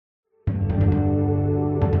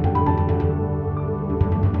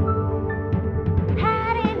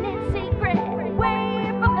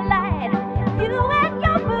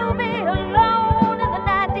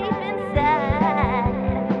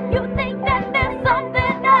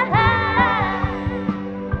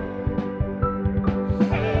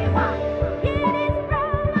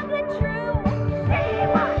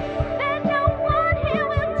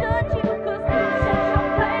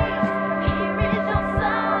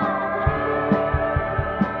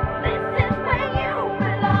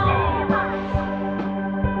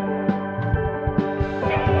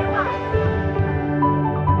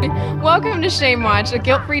Welcome to Shame Watch, a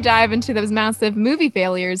guilt-free dive into those massive movie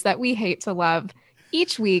failures that we hate to love.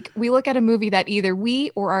 Each week, we look at a movie that either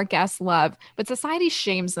we or our guests love, but society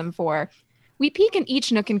shames them for. We peek in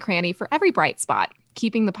each nook and cranny for every bright spot,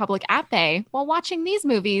 keeping the public at bay while watching these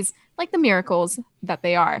movies like the miracles that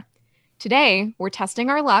they are. Today, we're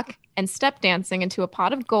testing our luck and step dancing into a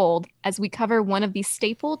pot of gold as we cover one of the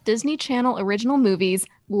staple Disney Channel original movies,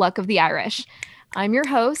 Luck of the Irish. I'm your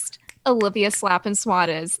host, Olivia Slappin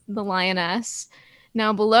Swades, the Lioness.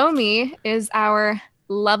 Now, below me is our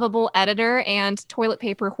lovable editor and toilet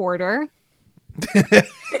paper hoarder.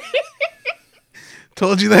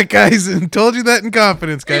 Told you that, guys, and told you that in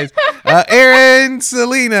confidence, guys. Aaron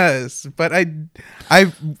Salinas, but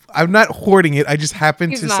I'm not hoarding it. I just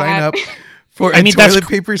happened to sign up for a toilet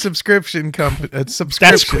paper subscription.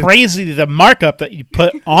 That's crazy, the markup that you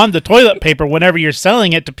put on the toilet paper whenever you're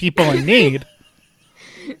selling it to people in need.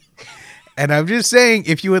 And I'm just saying,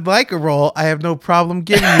 if you would like a roll, I have no problem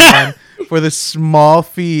giving you one for the small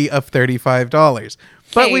fee of $35.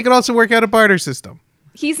 But we could also work out a barter system.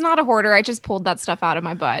 He's not a hoarder. I just pulled that stuff out of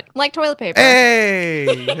my butt, like toilet paper.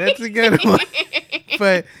 Hey, that's a good one.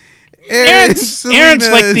 But Aaron's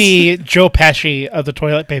like the Joe Pesci of the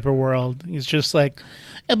toilet paper world. He's just like,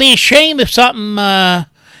 it'd be a shame if something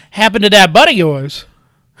happened to that butt of yours.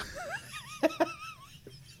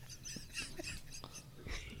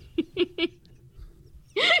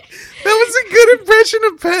 That was a good impression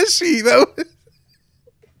of Pesci, though.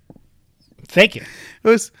 Thank you.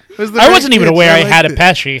 I wasn't even aware I had a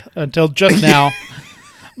Pesci until just now,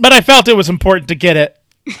 but I felt it was important to get it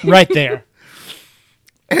right there.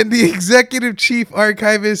 And the executive chief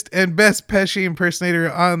archivist and best Pesci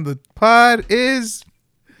impersonator on the pod is...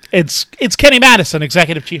 It's Kenny Madison,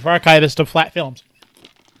 executive chief archivist of Flat Films.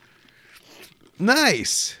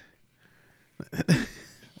 Nice.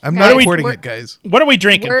 I'm not recording it, guys. What are we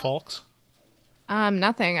drinking, folks?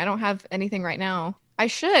 Nothing. I don't have anything right now. I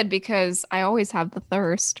should, because I always have the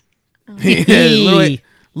thirst. Low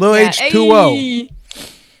H2O.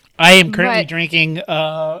 I am currently drinking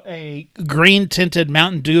a green tinted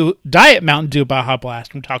Diet Mountain Dew Baja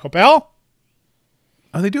Blast from Taco Bell.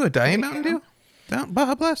 Oh, they do a Diet Mountain Dew?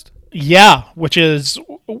 Baja Blast? Yeah,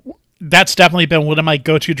 that's definitely been one of my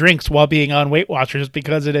go-to drinks while being on Weight Watchers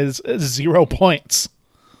because it is 0 points.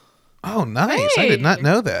 Oh, nice. Hey. I did not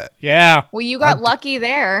know that. Yeah. Well, you got lucky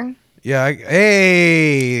there. Yeah.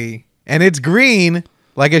 Hey. And it's green,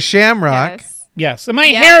 like a shamrock. Yes. And my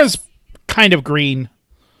hair is kind of green.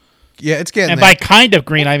 Yeah, it's getting And there. by kind of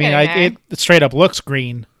green, I mean, it straight up looks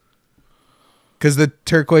green. Because the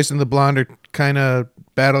turquoise and the blonde are kind of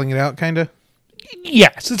battling it out, kind of?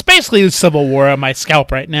 Yes. It's basically the Civil War on my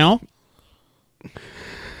scalp right now.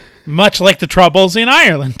 Much like the Troubles in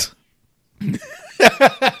Ireland.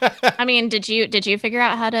 I mean, did you figure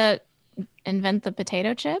out how to invent the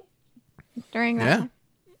potato chip during that?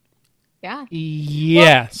 Yeah.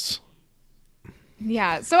 Yes. Well,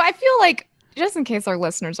 yeah. So I feel like, just in case our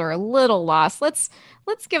listeners are a little lost, let's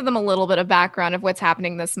give them a little bit of background of what's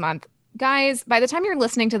happening this month. Guys, by the time you're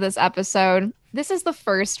listening to this episode, this is the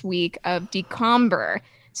first week of December.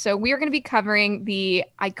 So we are going to be covering the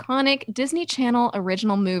iconic Disney Channel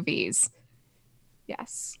original movies.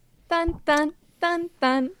 Yes. Dun, dun, dun,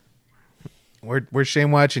 dun. We're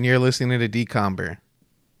Shame Watch, and you're listening to December.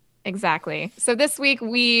 Exactly. So this week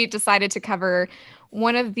we decided to cover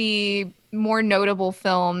one of the more notable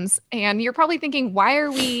films, and you're probably thinking, why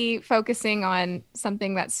are we focusing on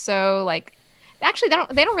something that's so like? Actually,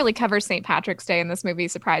 they don't really cover St. Patrick's Day in this movie,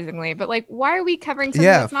 surprisingly. But like, why are we covering something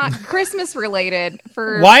that's not Christmas related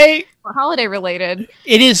or holiday related?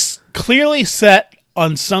 It is clearly set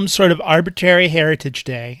on some sort of arbitrary heritage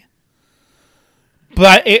day,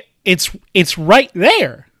 but it's right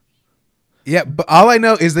there. Yeah, but all I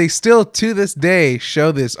know is they still, to this day,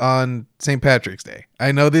 show this on St. Patrick's Day.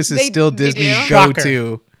 I know this is still Disney's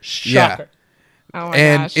go-to. Shocker. Yeah. Oh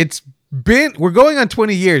my gosh. We're going on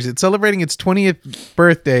 20 years. It's celebrating its 20th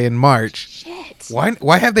birthday in March. Shit.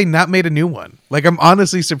 Why have they not made a new one? Like, I'm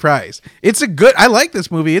honestly surprised. I like this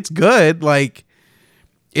movie. It's good. Like,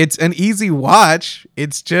 it's an easy watch.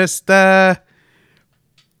 It's just, it's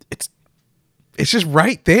just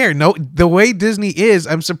right there. No, the way Disney is,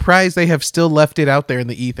 I'm surprised they have still left it out there in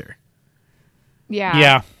the ether. Yeah.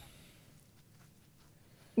 Yeah.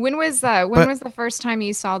 When was the first time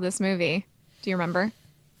you saw this movie? Do you remember?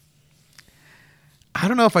 I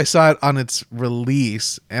don't know if I saw it on its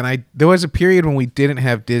release, and there was a period when we didn't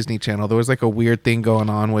have Disney Channel. There was like a weird thing going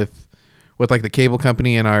on with like the cable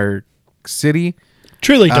company in our city.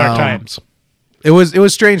 Truly dark times. It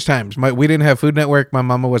was strange times. We didn't have Food Network. My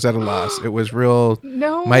mama was at a loss. It was real.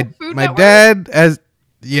 No, my Food Network. dad, as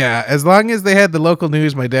Yeah, as long as they had the local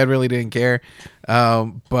news, my dad really didn't care.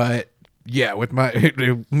 But yeah, with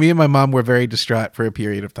me and my mom were very distraught for a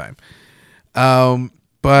period of time. But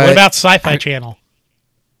what about Sci-Fi Channel?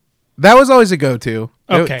 That was always a go-to.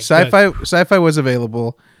 Okay, Sci-Fi was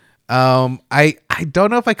available. I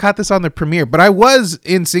don't know if I caught this on the premiere, but I was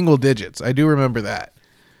in single digits. I do remember that.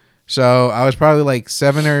 So I was probably like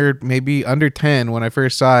 7 or maybe under 10 when I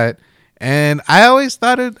first saw it, and I always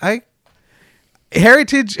thought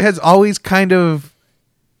Heritage has always kind of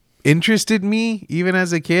interested me, even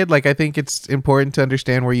as a kid. Like, I think it's important to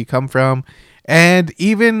understand where you come from, and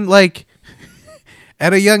even like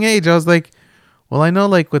at a young age, I was like, well, I know,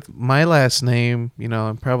 like, with my last name, you know,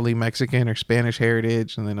 I'm probably Mexican or Spanish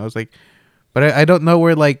heritage. And then I was like, but I don't know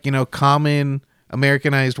where, like, you know, common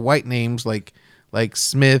Americanized white names like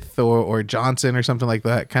Smith or Johnson or something like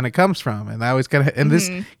that kind of comes from. And I always kind of, and this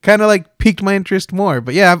kind of like piqued my interest more.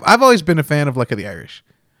 But yeah, I've always been a fan of Luck of the Irish.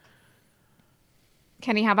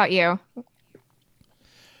 Kenny, how about you?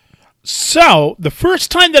 So the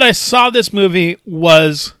first time that I saw this movie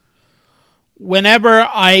was whenever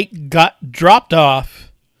I got dropped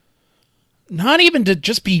off, not even to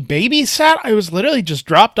just be babysat, I was literally just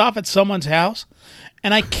dropped off at someone's house.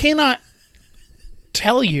 And I cannot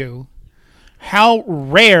tell you how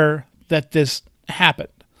rare that this happened.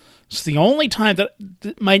 It's the only time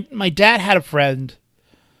that my dad had a friend,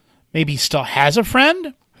 maybe he still has a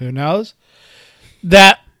friend, who knows,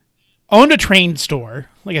 that owned a train store,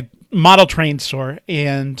 like a model train store,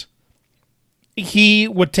 and he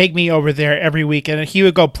would take me over there every week, and he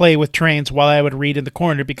would go play with trains while I would read in the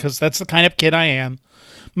corner, because that's the kind of kid I am.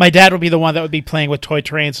 My dad would be the one that would be playing with toy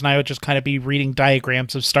trains, and I would just kind of be reading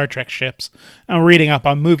diagrams of Star Trek ships and reading up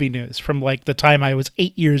on movie news from like the time I was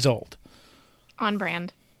 8 years old. On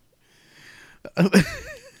brand.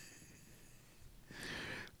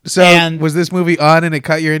 So was this movie on and it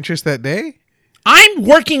caught your interest that day? I'm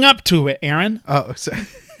working up to it, Aaron. Oh, sorry.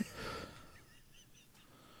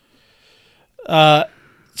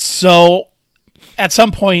 So at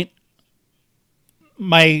some point,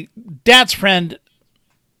 my dad's friend,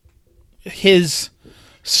 his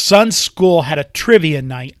son's school had a trivia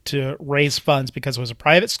night to raise funds because it was a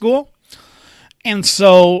private school. And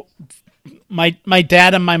so my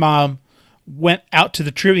dad and my mom went out to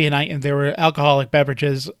the trivia night, and there were alcoholic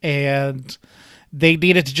beverages, and they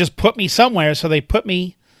needed to just put me somewhere. So they put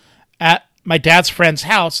me at my dad's friend's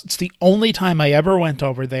house. It's the only time I ever went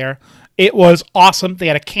over there. It was awesome. They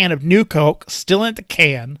had a can of New Coke still in the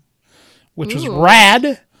can, which was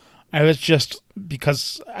rad.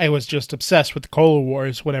 Because I was just obsessed with the Cola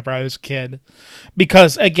Wars whenever I was a kid.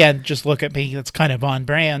 Because, again, just look at me. It's kind of on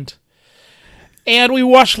brand. And we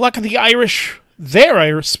watched Luck of the Irish there.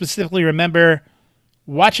 I specifically remember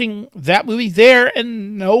watching that movie there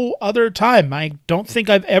and no other time. I don't think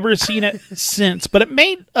I've ever seen it since, but it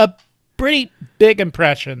made a pretty big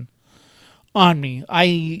impression on me.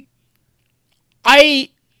 I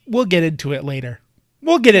will get into it later.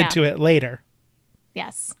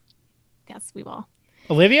 Yes. Yes, we will.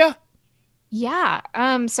 Olivia? Yeah.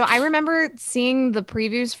 So I remember seeing the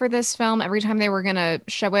previews for this film every time they were going to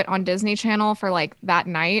show it on Disney Channel for like that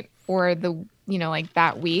night or like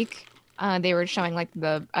that week. They were showing like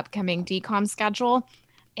the upcoming DCOM schedule.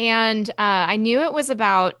 And I knew it was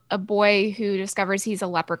about a boy who discovers he's a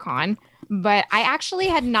leprechaun, but I actually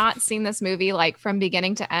had not seen this movie like from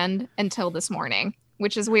beginning to end until this morning,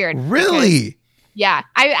 which is weird. Really? Yeah,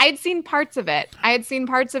 I'd seen parts of it. I had seen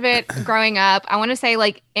parts of it growing up. I want to say,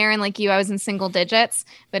 like, Aaron, like you, I was in single digits.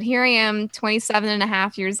 But here I am, 27 and a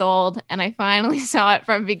half years old, and I finally saw it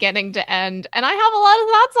from beginning to end. And I have a lot of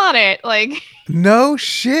thoughts on it. Like, no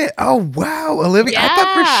shit. Oh, wow. Olivia, yeah. I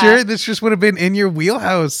thought for sure this just would have been in your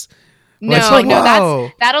wheelhouse.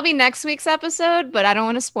 No, that'll be next week's episode, but I don't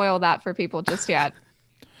want to spoil that for people just yet.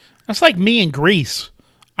 That's like me in Grease.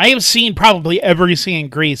 I have seen probably every scene in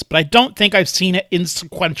Grease, but I don't think I've seen it in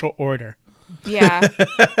sequential order. Yeah.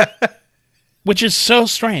 Which is so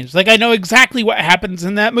strange. Like, I know exactly what happens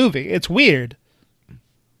in that movie. It's weird.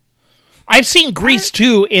 I've seen Grease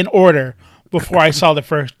 2 in order before I saw the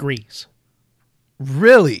first Grease.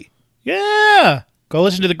 Really? Yeah. Go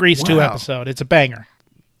listen to the Grease 2 episode. It's a banger.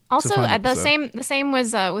 Also, the same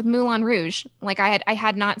was with Moulin Rouge. Like, I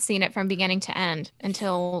had not seen it from beginning to end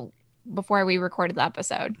until before we recorded the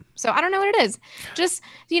episode. So I don't know what it is. Just,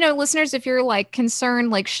 listeners, if you're like concerned,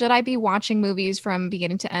 like, should I be watching movies from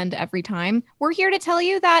beginning to end every time? We're here to tell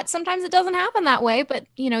you that sometimes it doesn't happen that way, but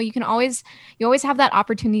you always have that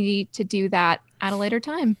opportunity to do that at a later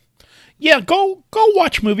time. Yeah, go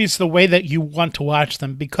watch movies the way that you want to watch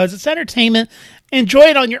them because it's entertainment. Enjoy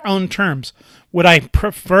it on your own terms. Would I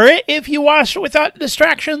prefer it if you watch it without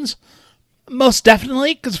distractions? Most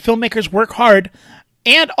definitely, because filmmakers work hard.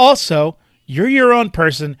 And also, you're your own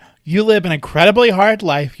person. You live an incredibly hard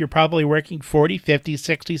life. You're probably working 40, 50,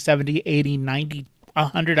 60, 70, 80, 90,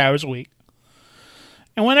 100 hours a week.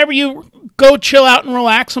 And whenever you go chill out and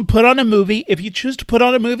relax and put on a movie, if you choose to put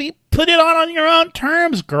on a movie, put it on your own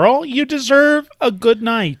terms, girl. You deserve a good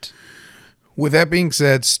night. With that being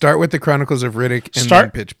said, start with the Chronicles of Riddick and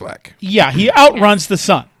then Pitch Black. Yeah, he outruns the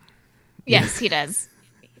sun. Yes, he does.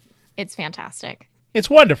 It's fantastic. It's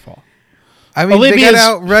wonderful. I mean, Olivia's they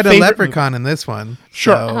got outrun a leprechaun in this one.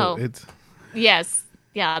 Sure. So it's... Yes.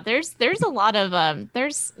 Yeah, there's a lot of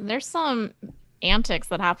there's some antics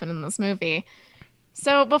that happen in this movie.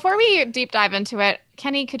 So before we deep dive into it,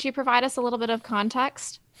 Kenny, could you provide us a little bit of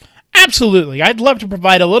context? Absolutely. I'd love to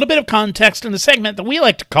provide a little bit of context in the segment that we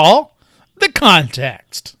like to call The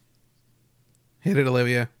Context. Hit it,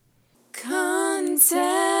 Olivia. Context.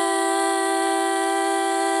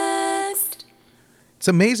 It's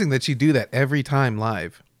amazing that you do that every time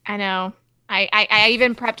live. I know. I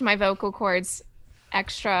even prepped my vocal cords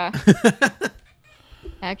extra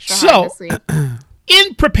hard this week.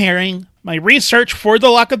 In preparing my research for The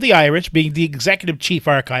Luck of the Irish, being the executive chief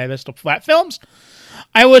archivist of Flat Films,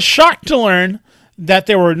 I was shocked to learn that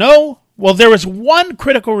there was one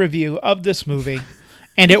critical review of this movie,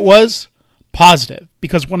 and it was positive.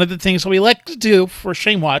 Because one of the things that we like to do for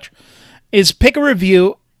Shame Watch is pick a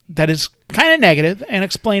review that is kind of negative and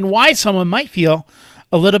explain why someone might feel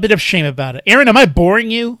a little bit of shame about it. Aaron, am I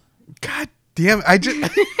boring you? God damn, I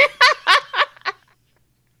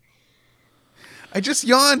just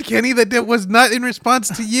yawned, Kenny, that was not in response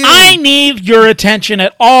to you. I need your attention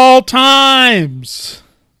at all times.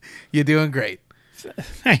 You're doing great.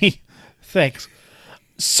 Hey, thanks.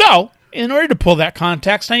 So, in order to pull that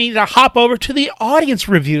context, I need to hop over to the audience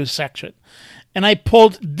reviews section. And I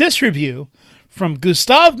pulled this review from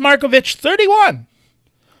Gustav Markovich 31,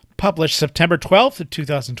 published September 12th of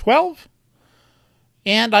 2012.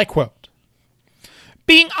 And I quote,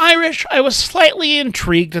 "Being Irish, I was slightly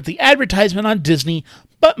intrigued at the advertisement on Disney,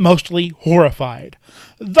 but mostly horrified.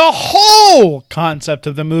 The whole concept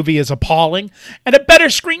of the movie is appalling, and a better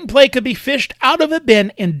screenplay could be fished out of a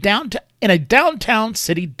bin in a downtown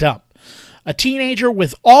city dump. A teenager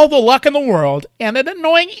with all the luck in the world and an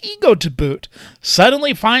annoying ego to boot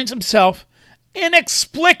suddenly finds himself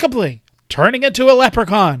inexplicably turning into a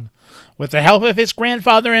leprechaun. With the help of his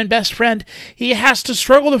grandfather and best friend, he has to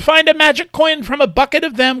struggle to find a magic coin from a bucket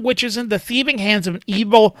of them, which is in the thieving hands of an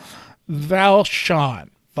evil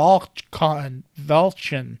Vulcan.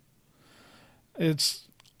 It's,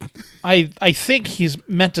 I think he's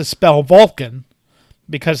meant to spell Vulcan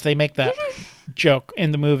because they make that joke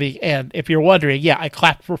in the movie. And if you're wondering, yeah, I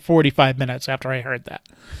clapped for 45 minutes after I heard that.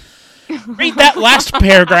 Read that last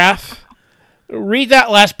paragraph. Read that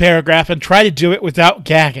last paragraph and try to do it without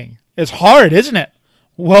gagging. It's hard, isn't it?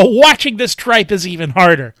 Well, watching this tripe is even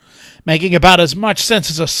harder. Making about as much sense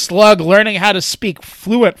as a slug learning how to speak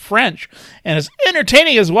fluent French. And as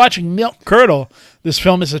entertaining as watching milk curdle, this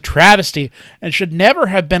film is a travesty and should never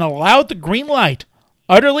have been allowed the green light.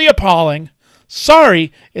 Utterly appalling.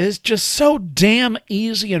 Sorry, it is just so damn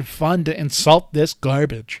easy and fun to insult this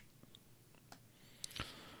garbage."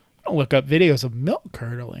 I'll look up videos of milk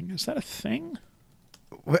curdling. Is that a thing?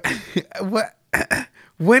 What?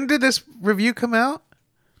 When did this review come out?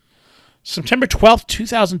 September 12th,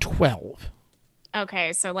 2012.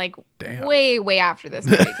 Okay, so like Damn. way after this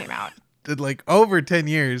movie came out. Did like over 10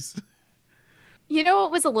 years. You know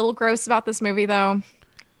what was a little gross about this movie, though?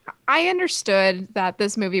 I understood that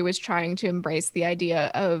this movie was trying to embrace the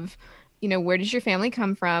idea of, where does your family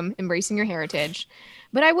come from, embracing your heritage.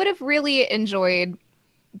 But I would have really enjoyed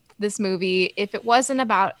this movie if it wasn't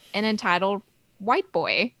about an entitled white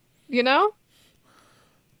boy,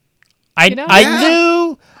 I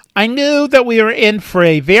knew that we were in for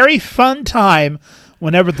a very fun time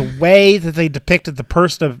whenever the way that they depicted the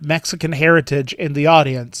person of Mexican heritage in the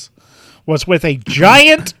audience was with a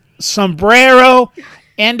giant sombrero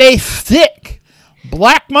and a thick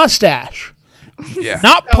black mustache. Yeah.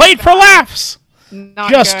 Not played for laughs.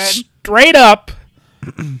 Not just good. Straight up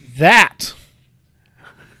that.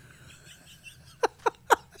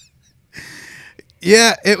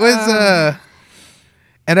 Yeah, it was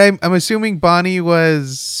and I'm assuming Bonnie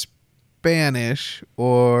was Spanish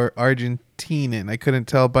or Argentinian. I couldn't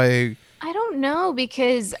tell by I don't know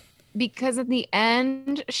because at the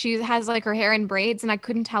end she has like her hair in braids and I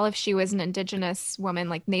couldn't tell if she was an indigenous woman,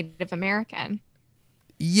 like Native American.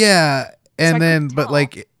 Yeah, and then but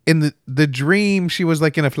like in the dream she was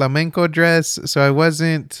like in a flamenco dress, so I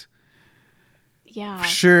wasn't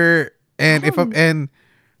sure. And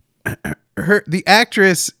the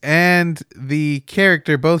actress and the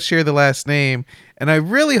character both share the last name, and I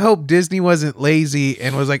really hope Disney wasn't lazy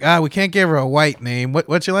and was like, we can't give her a white name.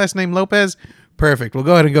 What's your last name? Lopez? Perfect. We'll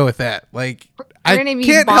go ahead and go with that. Like, I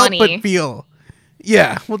can't help but feel,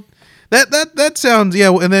 well, that sounds,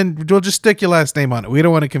 and then we'll just stick your last name on it. We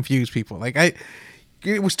don't want to confuse people. Like,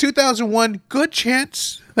 it was 2001. Good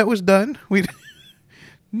chance that was done. We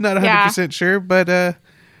not 100% sure, but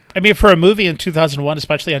I mean, for a movie in 2001,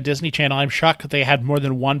 especially on Disney Channel, I'm shocked that they had more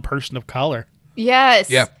than one person of color. Yes.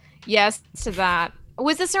 Yeah. Yes to that.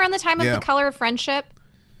 Was this around the time of The Color of Friendship?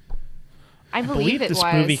 I believe it this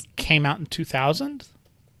was. Movie came out in 2000.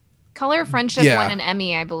 Color of Friendship won an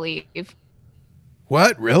Emmy, I believe.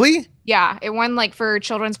 What? Really? Yeah, it won like for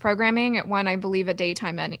children's programming. It won, I believe, a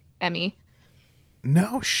daytime Emmy.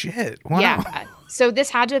 No shit. Wow. Yeah. So this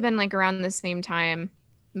had to have been like around the same time,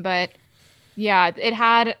 but yeah, it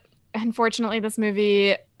had. Unfortunately, this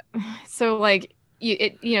movie. So like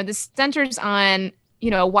this centers on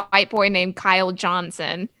a white boy named Kyle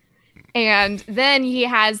Johnson. And then he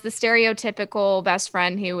has the stereotypical best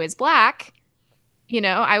friend who is black.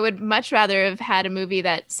 I would much rather have had a movie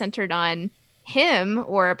that centered on him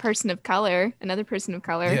or a person of color, another person of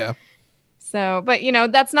color. Yeah. So, but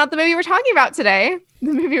that's not the movie we're talking about today.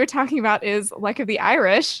 The movie we're talking about is Luck of the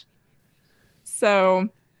Irish. So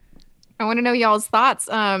I want to know y'all's thoughts,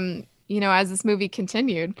 as this movie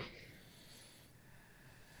continued.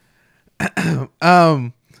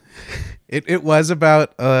 It was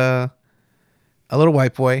about a little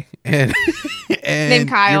white boy and named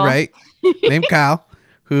Kyle. You're right. Named Kyle,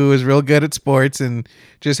 who is real good at sports and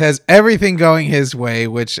just has everything going his way,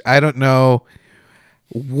 which I don't know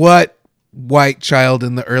what white child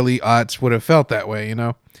in the early aughts would have felt that way,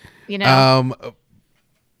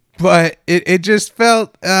 but it just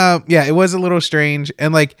felt it was a little strange,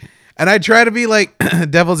 and I try to be like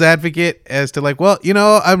devil's advocate as to like, well,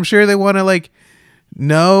 I'm sure they want to like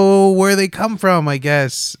know where they come from, I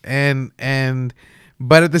guess,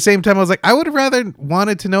 but at the same time I was like, I would have rather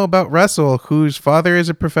wanted to know about Russell, whose father is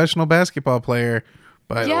a professional basketball player,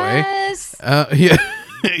 by the way.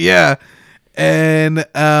 Yeah. And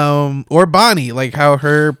or Bonnie, like how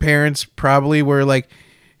her parents probably were like,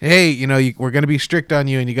 hey, we're going to be strict on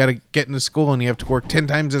you and you got to get into school and you have to work 10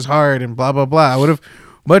 times as hard and blah, blah, blah. I would have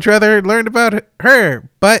much rather learned about her,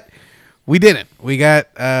 but we didn't. We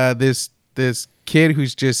got this kid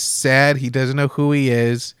who's just sad. He doesn't know who he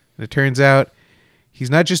is. And it turns out he's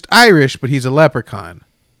not just Irish, but he's a leprechaun.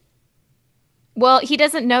 Well, he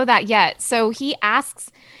doesn't know that yet. So he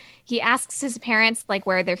asks his parents like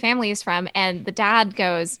where their family is from, and the dad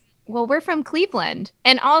goes, well, we're from Cleveland.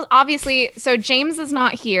 And obviously, so James is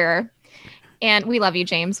not here, and we love you,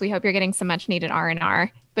 James. We hope you're getting some much needed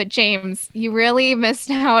R&R. But James, you really missed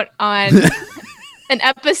out on an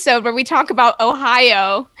episode where we talk about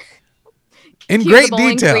Ohio in great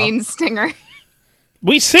detail. Green stinger.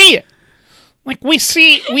 We see it. Like we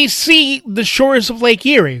see the shores of Lake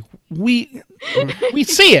Erie. We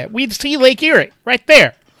see it. We see Lake Erie right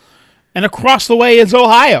there. And across the way is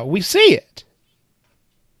Ohio. We see it.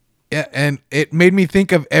 Yeah, and it made me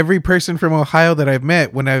think of every person from Ohio that I've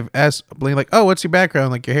met when I've asked, like, oh, what's your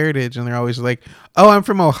background, like your heritage? And they're always like, oh, I'm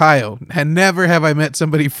from Ohio. And never have I met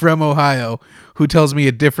somebody from Ohio who tells me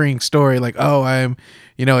a differing story, like, oh, I'm,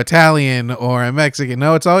 Italian or I'm Mexican.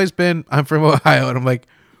 No, it's always been, I'm from Ohio. And I'm like,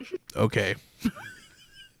 okay.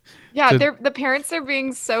 Yeah, the parents are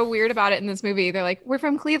being so weird about it in this movie. They're like, we're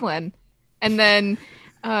from Cleveland. And then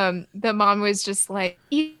the mom was just like,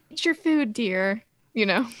 eat your food, dear.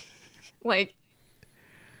 Like,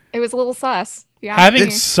 it was a little sus. Yeah,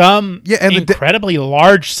 having some incredibly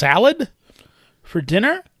large salad for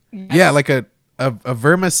dinner. Yes. Yeah, like a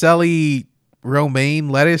vermicelli romaine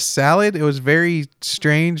lettuce salad. It was very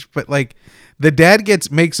strange, but like the dad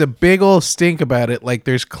makes a big old stink about it. Like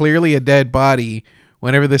there's clearly a dead body.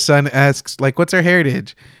 Whenever the son asks, like, what's our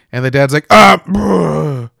heritage? And the dad's like,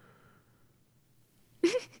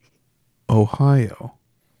 Ohio.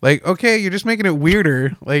 Like, okay, you're just making it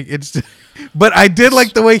weirder. Like, but I did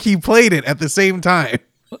like the way he played it at the same time.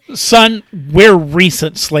 Son, we're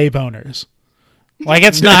recent slave owners. Like,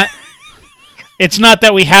 it's not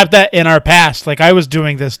that we have that in our past. Like, I was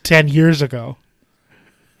doing this 10 years ago.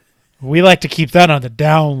 We like to keep that on the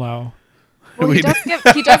down low. Well, he does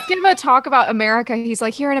give a talk about America. He's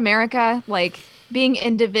like, here in America, like being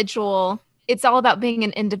individual, it's all about being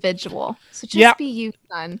an individual. So just be you,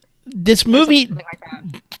 son. This movie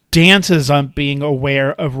dances on being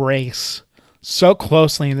aware of race so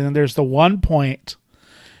closely. And then there's the one point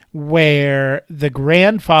where the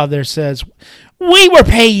grandfather says, "We were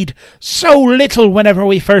paid so little whenever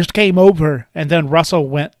we first came over." And then Russell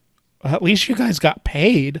went, well, "At least you guys got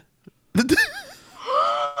paid."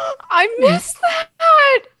 I missed that.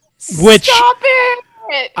 Which Stop it.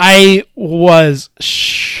 I was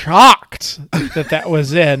shocked that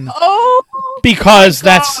was in. Oh, because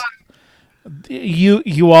that's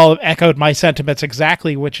you all have echoed my sentiments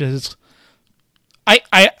exactly, which is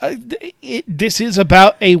this is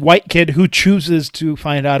about a white kid who chooses to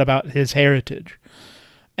find out about his heritage.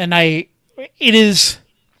 And I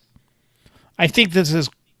think this is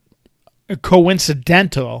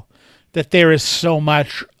coincidental that there is so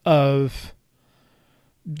much of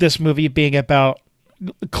this movie being about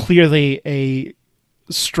clearly a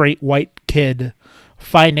straight white kid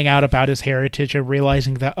finding out about his heritage and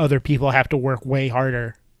realizing that other people have to work way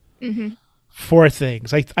harder for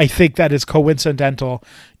things. I think that is coincidental.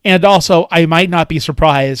 And also, I might not be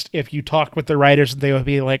surprised if you talked with the writers and they would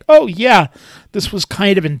be like, "Oh yeah, this was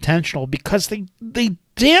kind of intentional," because they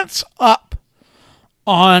dance up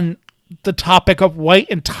on the topic of white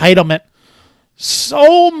entitlement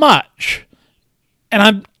so much.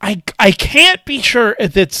 And I can't be sure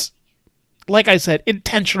if it's, like I said,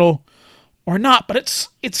 intentional or not, but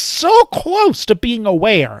it's so close to being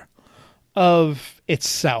aware of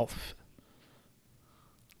itself.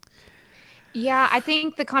 Yeah, I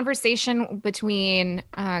think the conversation between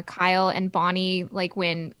Kyle and Bonnie, like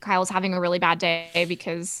when Kyle's having a really bad day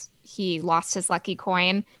because he lost his lucky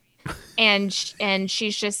coin, and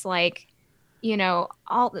she's just like,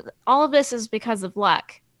 all of this is because of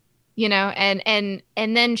luck, and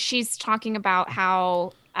then she's talking about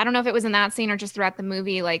how, I don't know if it was in that scene or just throughout the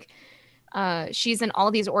movie, like she's in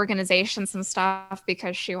all these organizations and stuff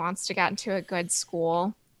because she wants to get into a good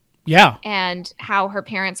school. Yeah. And how her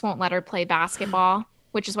parents won't let her play basketball,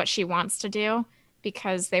 which is what she wants to do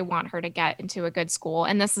because they want her to get into a good school.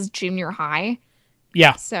 And this is junior high.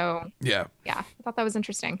 Yeah. So, yeah, I thought that was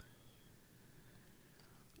interesting.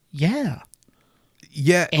 Yeah.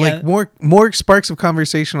 Yeah, and like more sparks of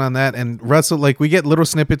conversation on that. And Russell, like we get little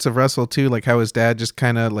snippets of Russell too, like how his dad just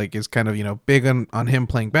kind of like is kind of, big on him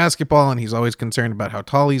playing basketball, and he's always concerned about how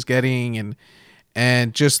tall he's getting,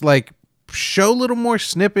 and just like show little more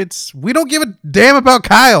snippets. We don't give a damn about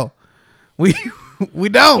Kyle. We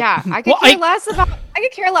don't. Yeah, I could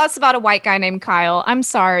care less about a white guy named Kyle. I'm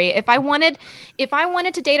sorry. If I wanted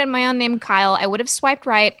to date a man named Kyle, I would have swiped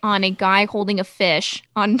right on a guy holding a fish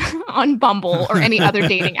on Bumble or any other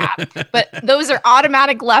dating app. But those are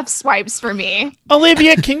automatic left swipes for me.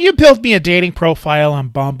 Olivia, can you build me a dating profile on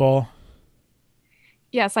Bumble?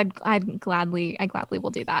 Yes, I'd gladly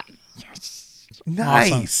will do that.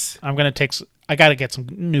 Nice. Awesome. I got to get some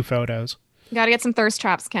new photos. Got to get some thirst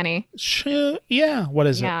traps, Kenny. Yeah. What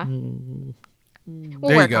is it?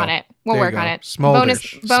 We'll work on it. We'll work on it.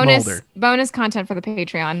 Bonus content for the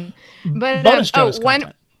Patreon. But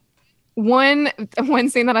one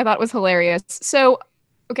scene that I thought was hilarious. So,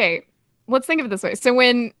 okay, let's think of it this way. So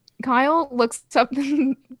when Kyle looks up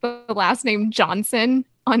the last name Johnson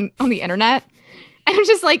on the internet, and I'm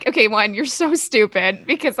just like, okay, one, you're so stupid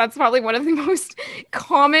because that's probably one of the most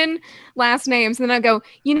common last names. And then I go,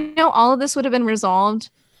 all of this would have been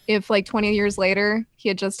resolved if like 20 years later he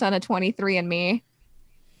had just done a 23andMe.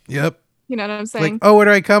 Yep. You know what I'm saying? Like, oh, where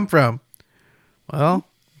do I come from? Well,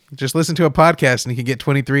 just listen to a podcast and you can get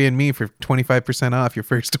 23andMe for 25% off your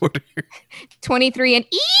first order. 23 and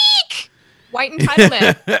eek! White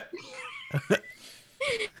entitlement.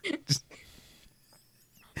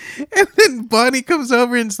 And then Bonnie comes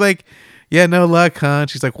over and it's like, yeah, no luck, huh? And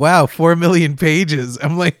she's like, wow, 4 million pages.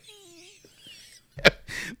 I'm like,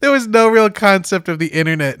 there was no real concept of the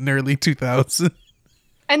internet in early 2000.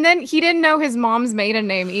 And then he didn't know his mom's maiden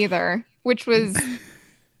name either, which was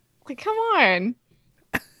like, come on.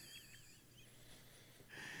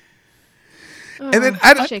 And then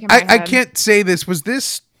I can't say this. Was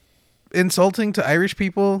this insulting to Irish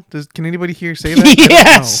people? Can anybody here say that?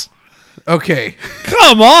 Yes. Okay.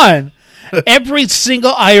 Come on. Every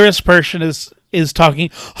single Irish person is talking,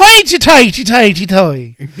 "Highty tighty tighty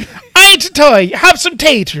toy. Highty toy. Have some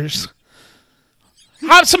taters.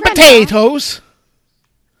 Have some potatoes."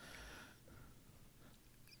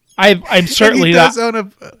 I'm certainly not.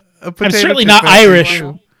 I'm certainly not Irish,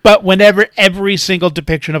 but whenever every single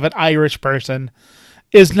depiction of an Irish person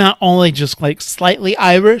is not only just like slightly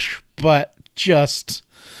Irish, but just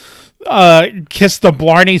kiss the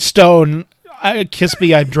Blarney Stone, kiss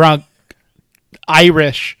me, I'm drunk,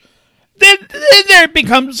 Irish, then there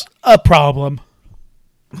becomes a problem.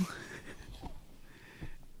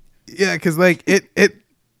 Yeah, because like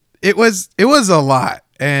it was a lot,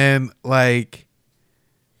 and like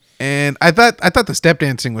And I thought the step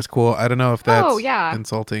dancing was cool. I don't know if that's yeah.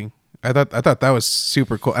 insulting. I thought that was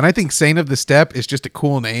super cool. And I think Saint of the Step is just a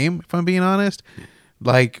cool name, if I'm being honest.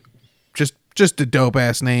 Like just a dope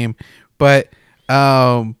ass name. But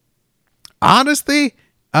honestly,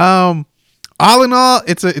 all in all,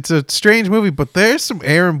 it's a strange movie, but there's some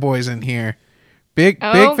Aaron boys in here. Big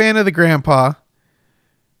fan of the grandpa.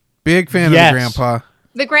 Big fan of the grandpa.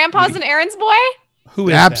 The grandpa's an Aaron's boy? Who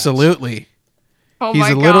is Absolutely. That? Oh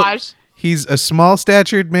my gosh. He's a small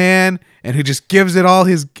statured man and who just give it all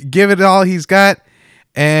he's got.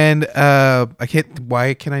 And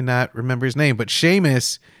why can I not remember his name? But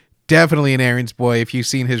Seamus, definitely an Aaron's boy if you've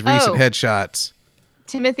seen his recent headshots.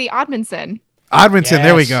 Timothy Odmanson. Yes.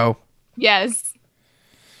 There we go. Yes.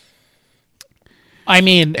 I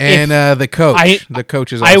mean, and the coach. The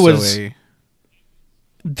coach is also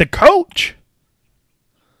the coach.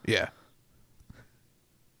 Yeah.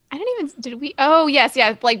 Did we? Oh, yes.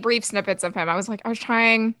 Like brief snippets of him. I was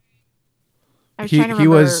trying to remember who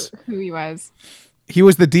he was. He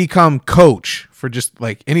was the DCOM coach for just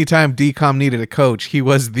like anytime DCOM needed a coach, he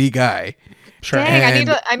was the guy. Sure. Dang,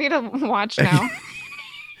 I need to watch now.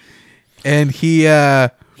 And he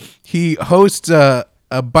hosts a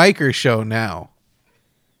biker show now.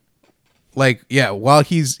 Like, yeah, while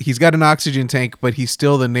he's got an oxygen tank, but he's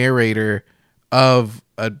still the narrator of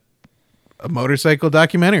a motorcycle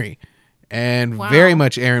documentary. And very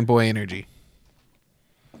much Aaron Boy energy.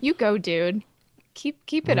 You go, dude.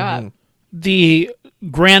 Keep it up. The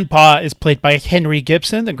grandpa is played by Henry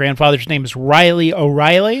Gibson. The grandfather's name is Riley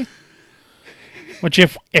O'Reilly. Which,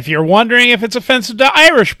 if you're wondering if it's offensive to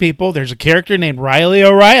Irish people, there's a character named Riley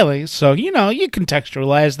O'Reilly. So, you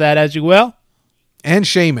contextualize that as you will. And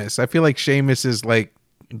Seamus. I feel like Seamus is like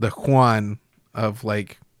the Juan of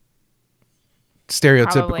like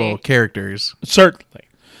stereotypical characters. Certainly.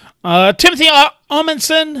 Timothy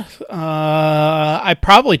Omundson. I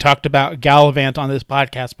probably talked about Gallivant on this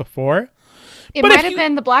podcast before. It might have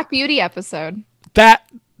been the Black Beauty episode. I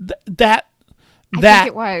think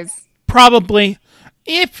it was. Probably.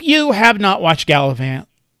 If you have not watched Gallivant,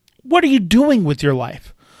 what are you doing with your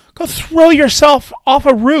life? Go throw yourself off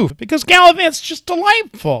a roof because Gallivant's just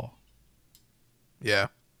delightful. Yeah.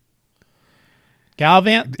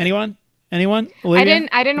 Gallivant? Anyone? Olivia?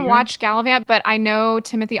 I didn't watch Gallivant, but I know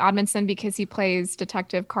Timothy Odmanson because he plays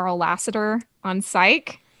Detective Carl Lassiter on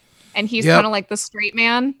Psych, and he's kind of like the straight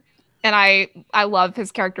man, and I love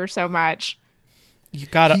his character so much. You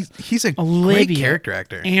gotta. He's a Olivia, great character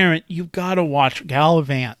actor. Aaron, you gotta watch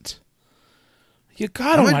Gallivant. You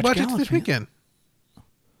gotta watch Gallivant. It this weekend.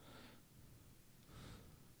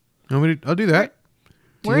 I'll do that.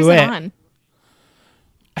 Where is it on?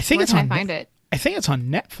 I think it's on. Where can I find it? I think it's on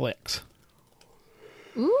Netflix.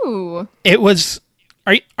 Ooh. It was.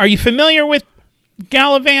 Are you familiar with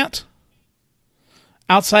Gallivant?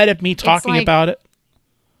 Outside of me talking about it,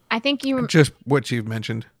 I think just what you've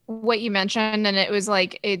mentioned. What you mentioned, and it was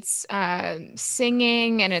like it's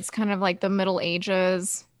singing, and it's kind of like the Middle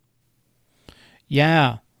Ages.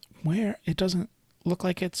 Yeah, where it doesn't look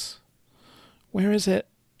like it's. Where is it?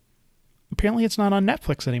 Apparently, it's not on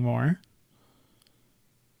Netflix anymore.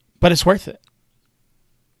 But it's worth it.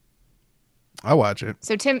 I'll watch it.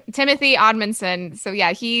 So Timothy Odmanson. So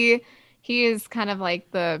yeah, he is kind of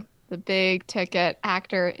like the big ticket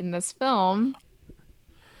actor in this film.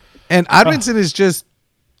 And Odmanson is just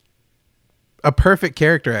a perfect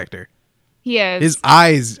character actor. He is. His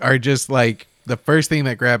eyes are just like the first thing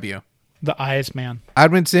that grab you. The eyes, man.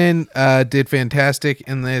 Odmanson did fantastic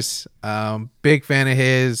in this. Big fan of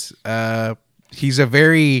his. He's a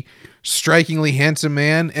very strikingly handsome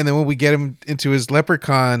man. And then when we get him into his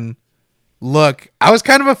leprechaun look, I was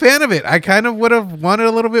kind of a fan of it. I kind of would have wanted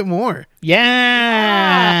a little bit more.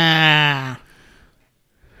 Yeah.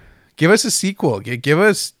 Give us a sequel. Give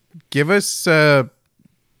us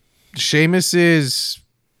Seamus's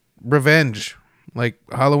revenge, like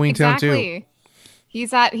Halloween Town 2. He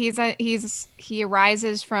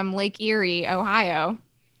arises from Lake Erie, Ohio.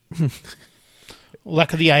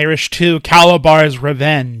 Luck of the Irish 2, Calabar's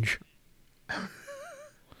Revenge.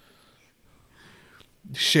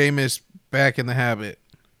 Seamus back in the habit.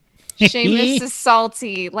 Seamus is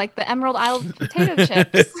salty, like the Emerald Isle potato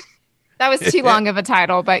chips. That was too long of a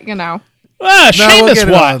title, but you know. Seamus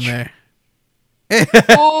we'll watch. There.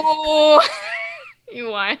 Oh, you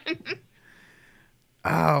won.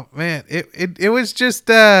 Oh man, it was just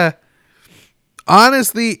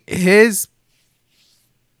honestly his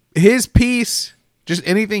piece, just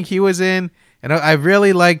anything he was in, and I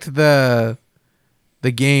really liked the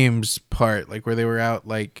games part, like where they were out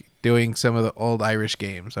like doing some of the old Irish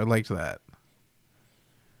games. I liked that.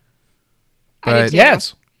 But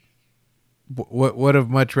yes, would have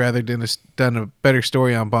much rather done a better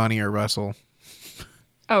story on Bonnie or Russell.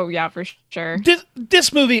 Oh yeah, for sure.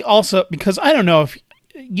 This movie also, because I don't know if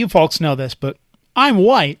you folks know this, but I'm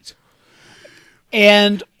white,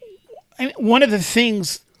 and one of the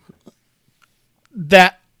things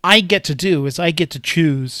that I get to do is I get to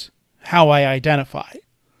choose how I identify,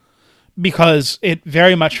 because it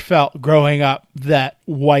very much felt growing up that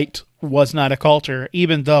white was not a culture,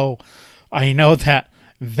 even though I know that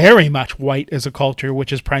very much white is a culture,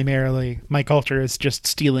 which is primarily, my culture is just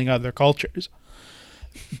stealing other cultures.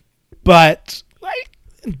 But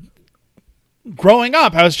growing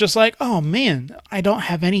up, I was just like, oh man, I don't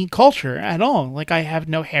have any culture at all. Like, I have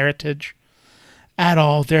no heritage at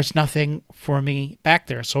all. There's nothing for me back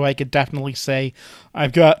there. So I could definitely say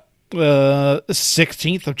I've got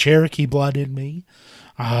 16th of Cherokee blood in me.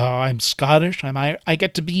 I'm Scottish. I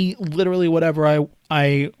get to be literally whatever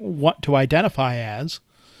I want to identify as,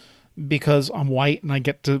 because I'm white and I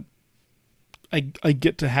get to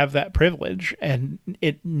have that privilege, and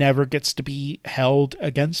it never gets to be held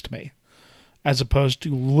against me, as opposed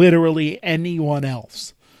to literally anyone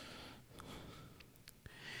else.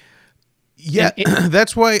 Yeah,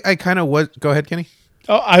 that's why I kind of was. Go ahead, Kenny.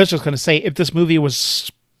 Oh, I was just going to say, if this movie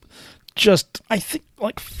was just, I think,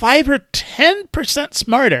 like 5 or 10%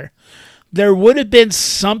 smarter, there would have been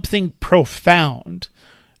something profound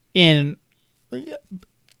in,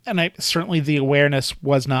 and certainly the awareness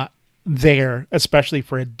was not there, especially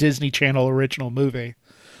for a Disney Channel original movie,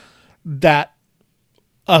 that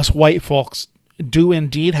us white folks do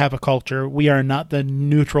indeed have a culture. We are not the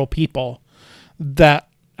neutral people that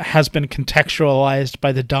has been contextualized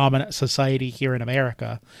by the dominant society here in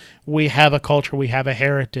America. We have a culture, we have a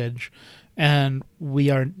heritage, and we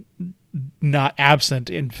are not absent.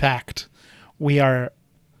 In fact, we are.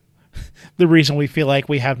 The reason we feel like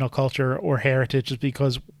we have no culture or heritage is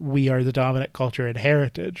because we are the dominant culture and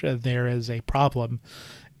heritage, and there is a problem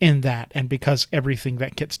in that. And because everything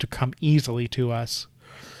that gets to come easily to us,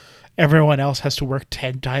 everyone else has to work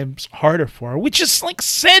 10 times harder for, which is like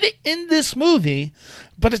said in this movie,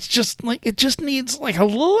 but it's just like, it just needs like a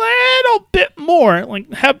little bit more.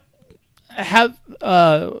 Like have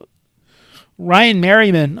Ryan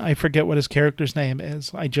Merriman, I forget what his character's name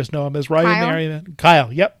is. I just know him as Ryan Merriman.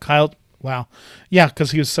 Kyle. Yep. Kyle. Wow. Yeah.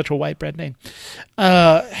 Cause he was such a white bread name.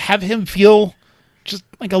 Have him feel just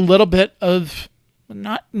like a little bit of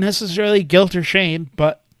not necessarily guilt or shame,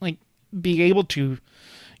 but like be able to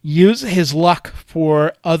use his luck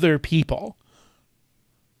for other people.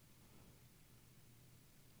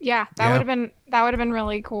 Yeah, that would have been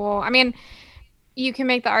really cool. I mean, you can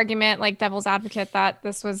make the argument, like devil's advocate, that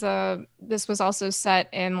this was also set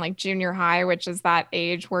in like junior high, which is that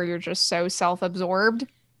age where you're just so self-absorbed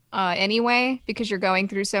anyway, because you're going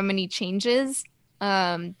through so many changes.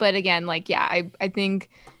 But again, like, yeah, I think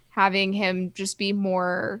having him just be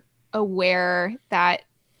more aware that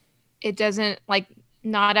it doesn't, like,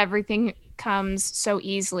 not everything comes so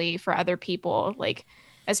easily for other people, like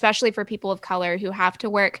especially for people of color who have to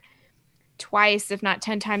work twice, if not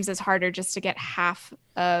 10 times as harder, just to get half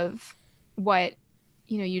of what,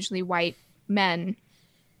 usually white men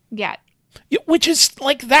get. Which is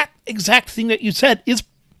like that exact thing that you said is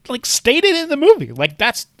like stated in the movie. Like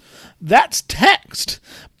that's text.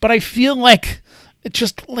 But I feel like it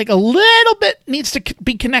just like a little bit needs to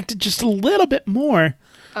be connected just a little bit more.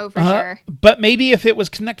 Oh, for sure. But maybe if it was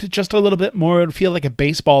connected just a little bit more, it would feel like a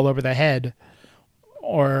baseball over the head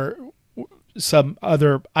or some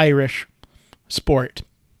other Irish sport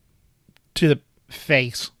to the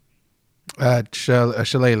face. A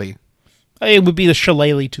shillelagh. It would be the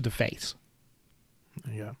shillelagh to the face.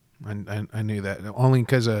 Yeah, I knew that. Only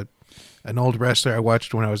because an old wrestler I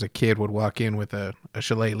watched when I was a kid would walk in with a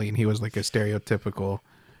shillelagh, and he was like a stereotypical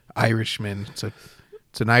Irishman. It's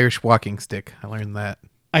an Irish walking stick. I learned that.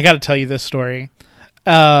 I got to tell you this story.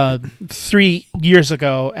 3 years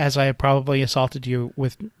ago, as I probably assaulted you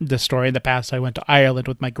with this story in the past, I went to Ireland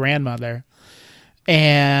with my grandmother.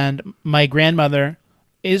 And my grandmother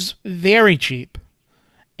is very cheap.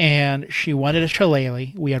 And she wanted a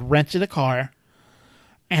shillelagh. We had rented a car.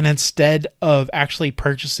 And instead of actually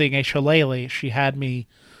purchasing a shillelagh, she had me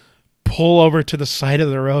pull over to the side of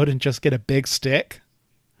the road and just get a big stick.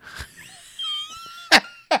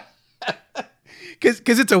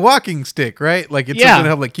 Because it's a walking stick, right? Like it's something to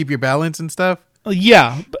help like keep your balance and stuff.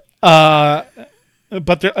 Yeah, but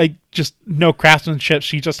there, like, just no craftsmanship.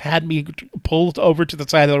 She just had me pulled over to the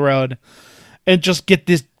side of the road and just get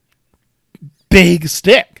this big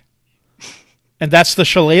stick, and that's the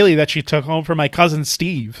shillelagh that she took home for my cousin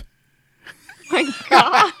Steve. My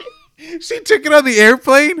God, she took it on the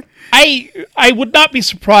airplane. I would not be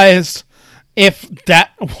surprised if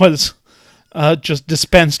that was just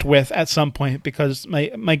dispensed with at some point, because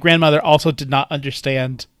my grandmother also did not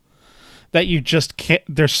understand that you just can't.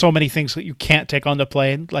 There's so many things that you can't take on the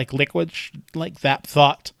plane, like liquids, like that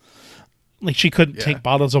thought. Like she couldn't take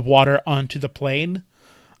bottles of water onto the plane,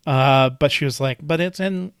 but she was like, "But it's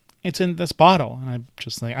in this bottle," and I'm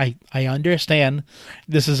just like, I understand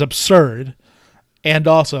this is absurd, and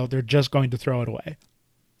also they're just going to throw it away.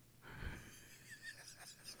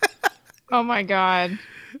 Oh my God!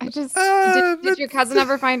 I just did your cousin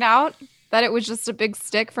ever find out that it was just a big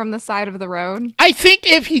stick from the side of the road? I think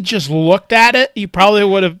if he just looked at it, he probably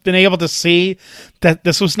would have been able to see that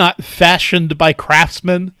this was not fashioned by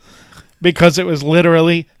craftsmen, because it was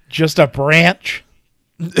literally just a branch.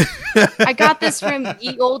 I got this from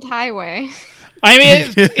the old highway. I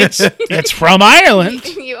mean, it's from Ireland.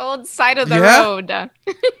 The old side of the road.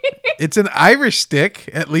 It's an Irish stick,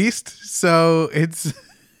 at least. So it's...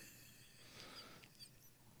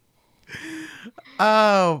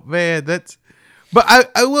 Oh, man, that's... But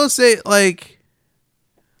I will say, like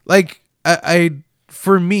I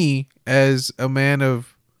for me, as a man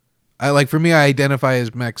of... I identify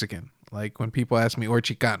as Mexican. Like, when people ask me, or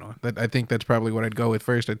Chicano, I think that's probably what I'd go with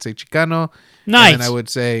first. I'd say Chicano. Nice. And then I would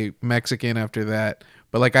say Mexican after that.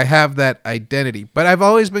 But, like, I have that identity. But I've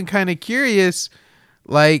always been kind of curious,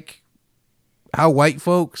 like, how white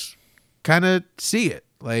folks kind of see it.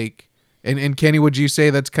 Like, and Kenny, would you say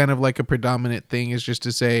that's kind of like a predominant thing, is just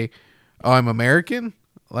to say, oh, I'm American?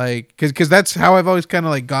 Like, because that's how I've always kind of,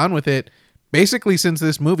 like, gone with it. Basically, since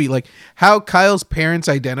this movie, like how Kyle's parents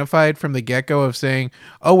identified from the get-go of saying,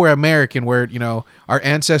 oh, we're American, we're, you know, our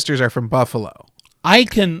ancestors are from Buffalo. I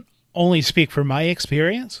can only speak from my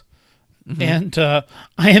experience, and I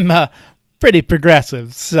am pretty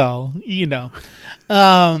progressive, so, you know.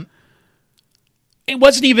 It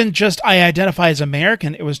wasn't even just I identify as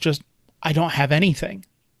American, it was just I don't have anything.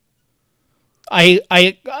 I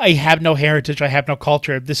have no heritage, I have no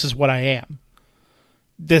culture, this is what I am.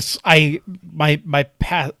 My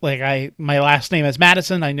last name is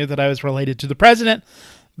Madison. I knew that I was related to the president.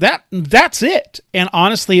 That's it. And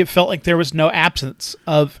honestly, it felt like there was no absence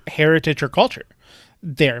of heritage or culture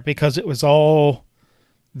there, because it was all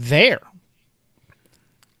there.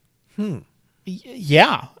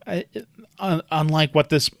 Yeah. Unlike what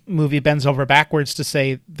this movie bends over backwards to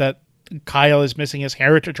say that Kyle is missing his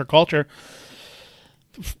heritage or culture,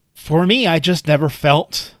 for me, I just never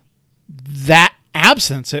felt that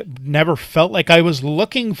absence. It never felt like I was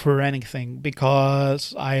looking for anything,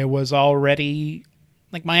 because I was already,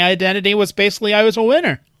 like, my identity was basically I was a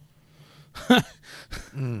winner.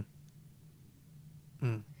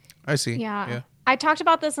 I see. Yeah. I talked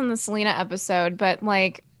about this in the Selena episode, but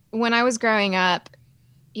like when I was growing up,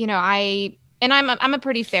 you know, I'm a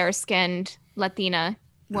pretty fair-skinned Latina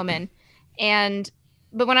woman,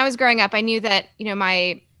 but when I was growing up, I knew that, you know,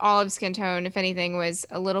 my olive skin tone, if anything, was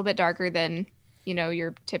a little bit darker than, you know,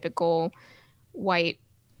 your typical white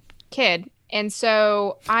kid. And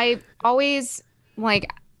so I always,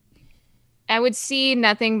 like, I would see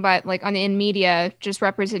nothing but, like, in media, just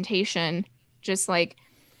representation, just like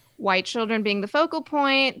white children being the focal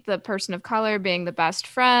point, the person of color being the best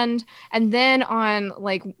friend. And then on,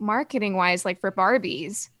 like, marketing wise, like for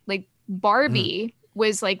Barbies, like Barbie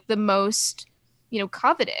was like the most, you know,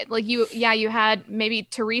 coveted. Like you had maybe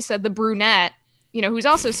Teresa, the brunette, you know, who's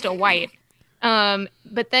also still white.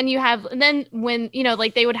 But then and then when, you know,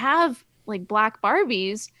 like they would have like black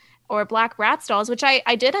Barbies or black Bratz dolls, which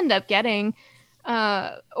I did end up getting.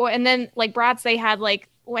 And then like Bratz, they had like,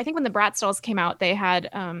 well, I think when the Bratz dolls came out, they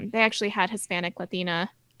actually had Hispanic Latina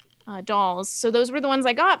dolls. So those were the ones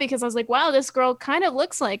I got, because I was like, wow, this girl kind of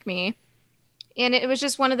looks like me. And it was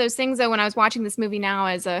just one of those things though, when I was watching this movie now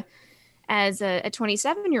as a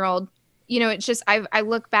 27-year-old, you know, it's just, I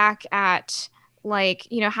look back at, like,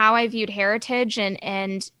 you know, how I viewed heritage,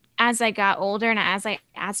 and as I got older and as I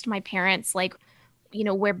asked my parents, like, you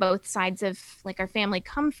know, where both sides of like our family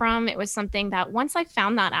come from, it was something that once I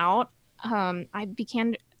found that out, I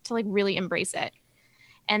began to like really embrace it.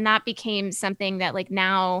 And that became something that like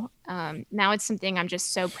now it's something I'm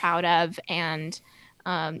just so proud of. And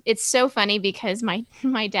it's so funny because my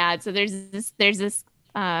dad, so there's this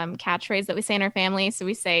catchphrase that we say in our family. So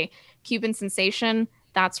we say Cuban sensation,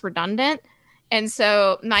 that's redundant. And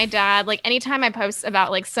so my dad, like anytime I post about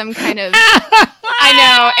like some kind of,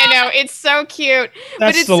 I know, it's so cute.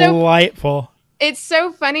 That's but it's delightful. It's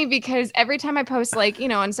so funny because every time I post, like, you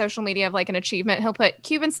know, on social media of like an achievement, he'll put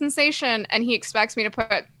Cuban sensation and he expects me to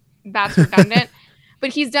put that's redundant.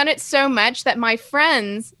 But he's done it so much that my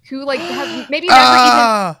friends who like have maybe never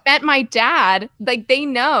even met my dad, like they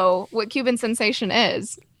know what Cuban sensation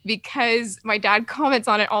is. because my dad comments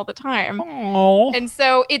on it all the time. Aww. And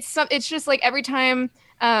so it's just like every time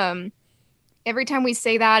we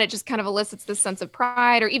say that, it just kind of elicits this sense of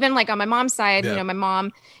pride. Or even like on my mom's side, you know, my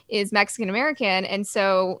mom is Mexican American, and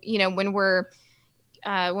so when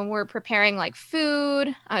we're preparing like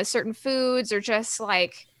food, certain foods, or just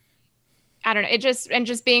like, I don't know,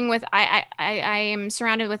 just being with, I am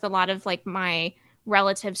surrounded with a lot of like my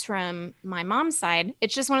relatives from my mom's side.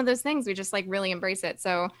 It's just one of those things we just like really embrace it.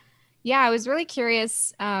 So yeah, I was really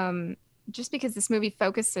curious, just because this movie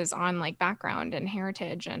focuses on like background and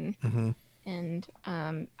heritage and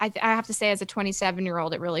I have to say, as a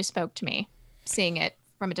 27-year-old, it really spoke to me seeing it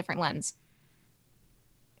from a different lens.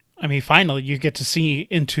 I mean, finally, you get to see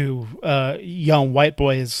into young white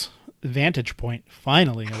boy's vantage point.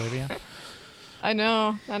 Finally, Olivia. I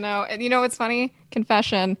know. And you know what's funny?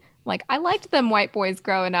 Confession. Like, I liked them white boys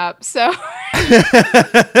growing up, so.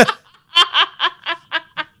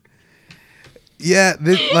 Yeah,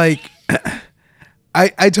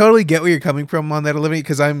 I totally get where you're coming from on that, Olivia,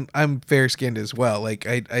 because I'm fair skinned as well. Like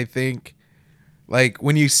I think, like,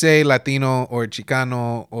 when you say Latino or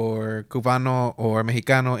Chicano or Cubano or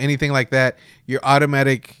Mexicano, anything like that, your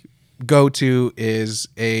automatic go-to is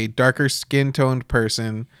a darker skin toned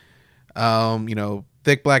person,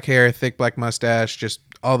 thick black hair, thick black mustache, just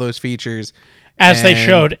all those features. As they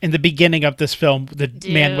showed in the beginning of this film,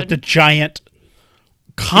 man with the giant,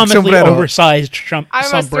 comically oversized sombrero. I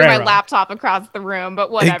almost threw my laptop across the room,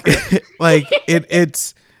 but whatever.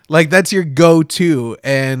 It's like, that's your go-to.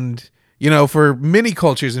 And, for many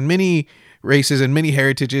cultures and many races and many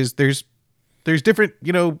heritages, there's different,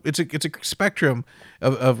 it's a spectrum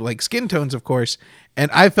of like skin tones, of course.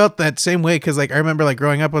 And I felt that same way, because like I remember like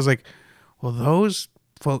growing up, I was like, well, those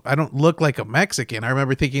folk, I don't look like a Mexican. I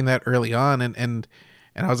remember thinking that early on, and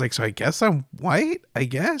I was like, so I guess I'm white, I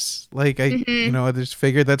guess. Like I just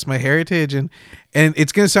figured that's my heritage, and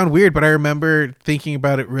it's gonna sound weird, but I remember thinking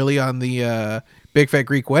about it really on the Big Fat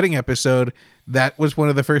Greek Wedding episode. That was one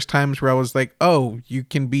of the first times where I was like, oh, you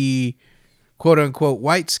can be quote unquote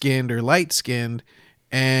white skinned or light skinned,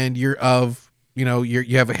 and you're of,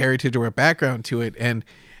 you have a heritage or a background to it. And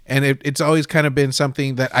it's always kind of been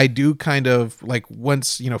something that I do kind of like,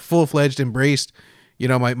 once, full-fledged embraced,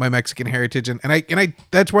 my Mexican heritage. And I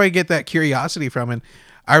that's where I get that curiosity from. And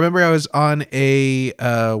I remember I was on a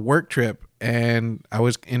work trip, and I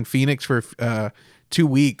was in Phoenix for 2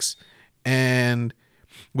 weeks, and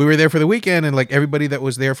we were there for the weekend, and like everybody that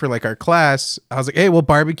was there for like our class, I was like, hey, we'll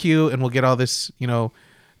barbecue and we'll get all this,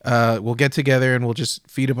 we'll get together and we'll just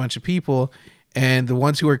feed a bunch of people. And the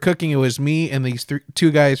ones who were cooking, it was me and these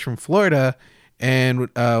two guys from Florida, and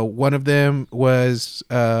one of them was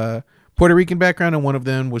Puerto Rican background and one of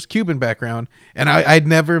them was Cuban background. And I'd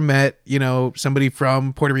never met, somebody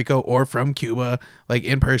from Puerto Rico or from Cuba, like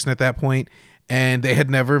in person at that point. And they had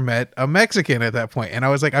never met a Mexican at that point. And I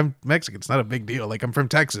was like, I'm Mexican. It's not a big deal. Like, I'm from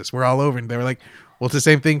Texas. We're all over. And they were like, well, it's the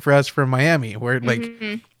same thing for us from Miami. We're like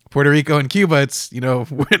Puerto Rico and Cuba. It's,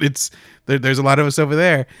 there's a lot of us over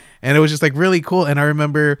there. And it was just like really cool. And I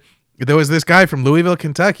remember there was this guy from Louisville,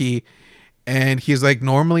 Kentucky. And he's like,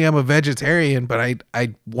 normally I'm a vegetarian, but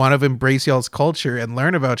I want to embrace y'all's culture and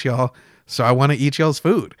learn about y'all. So I want to eat y'all's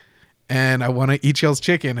food. And I want to eat y'all's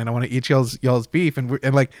chicken, and I want to eat y'all's beef.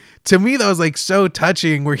 And like, to me, that was like so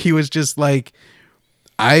touching, where he was just like,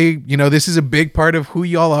 this is a big part of who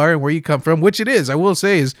y'all are and where you come from, which it is. I will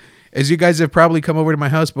say is, as you guys have probably come over to my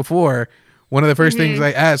house before, one of the first things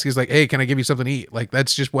I ask is like, hey, can I give you something to eat? Like,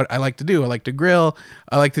 that's just what I like to do. I like to grill.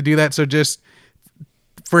 I like to do that. So just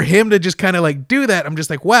for him to just kind of like do that, I'm just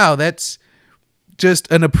like, wow, that's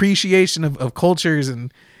just an appreciation of cultures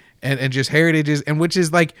and just heritages, and which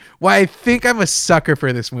is like why I think I'm a sucker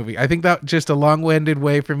for this movie. I think that just a long-winded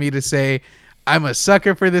way for me to say I'm a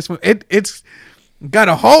sucker for this movie. It's got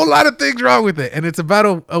a whole lot of things wrong with it, and it's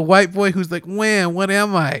about a white boy who's like, man, what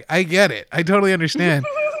am I? I get it. I totally understand.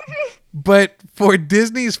 But for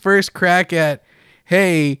Disney's first crack at,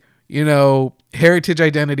 hey, heritage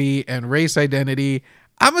identity and race identity,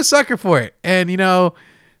 I'm a sucker for it. And,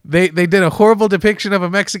 They did a horrible depiction of a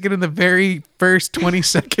Mexican in the very first 20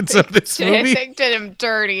 seconds of this movie. They did him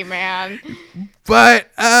dirty, man. But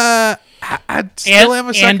I still am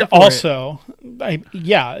a sucker and for also,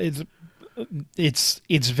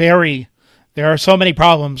 it's very. There are so many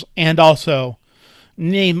problems, and also,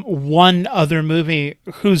 name one other movie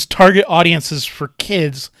whose target audience is for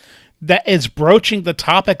kids that is broaching the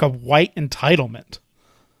topic of white entitlement.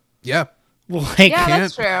 Yeah,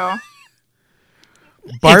 that's true.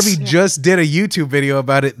 Barbie just did a YouTube video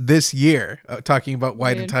about it this year, talking about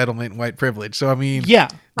white entitlement and white privilege. So, I mean,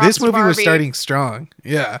 this movie was starting strong.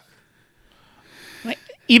 Yeah.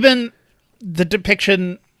 even the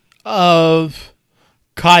depiction of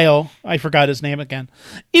Kyle, I forgot his name again.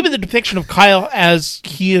 Even the depiction of Kyle as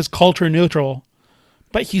he is culture neutral,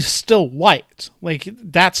 but he's still white. Like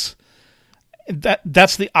that's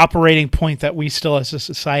the operating point that we still as a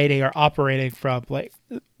society are operating from. Like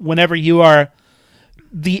whenever you are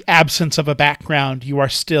the absence of a background, you are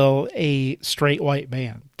still a straight white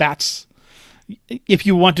man. That's, if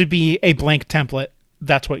you want to be a blank template,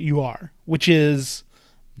 that's what you are, which is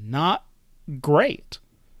not great.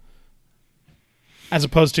 As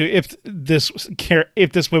opposed to if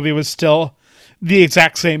this movie was still the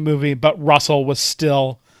exact same movie, but Russell was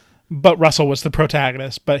the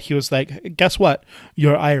protagonist, but he was like, guess what?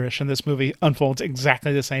 You're Irish, and this movie unfolds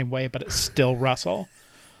exactly the same way, but it's still Russell.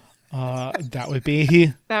 That would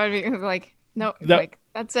be like, no, like,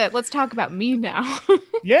 that's it. Let's talk about me now.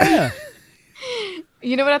 Yeah.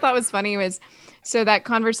 You know what I thought was funny was, so that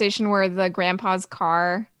conversation where the grandpa's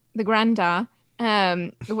car, the granda,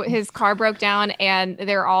 his car broke down and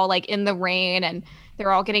they're all like in the rain and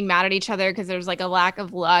they're all getting mad at each other because there's like a lack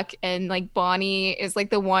of luck, and like Bonnie is like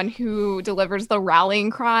the one who delivers the rallying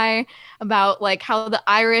cry about like how the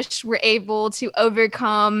Irish were able to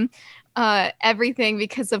overcome everything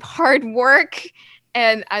because of hard work,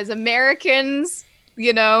 and as Americans,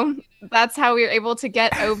 you know, that's how we were able to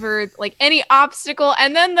get over like any obstacle,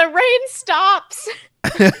 and then the rain stops.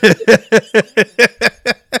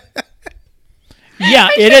 Yeah,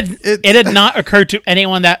 it had not occurred to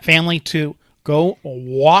anyone in that family to go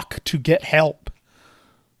walk to get help.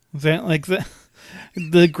 The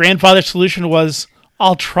grandfather's solution was,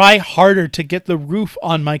 I'll try harder to get the roof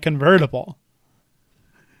on my convertible.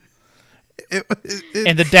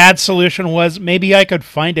 And the dad's solution was, maybe I could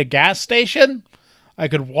find a gas station. I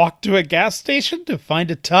could walk to a gas station to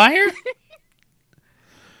find a tire.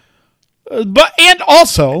 And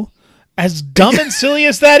also, as dumb and silly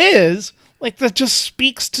as that is, like, that just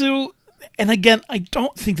speaks to, and again, I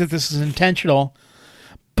don't think that this is intentional,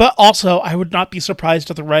 but also I would not be surprised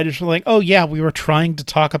if the writers were like, oh yeah, we were trying to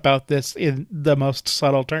talk about this in the most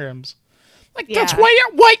subtle terms. Like, that's why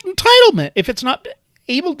you're white entitlement. If it's not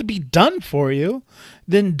able to be done for you,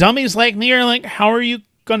 then dummies like me are like, how are you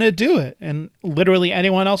going to do it? And literally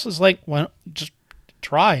anyone else is like, well, just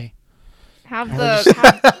try. Have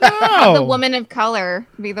the woman of color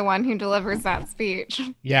be the one who delivers that speech.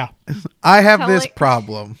 Yeah. I have this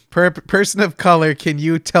problem. Person of color, can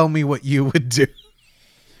you tell me what you would do?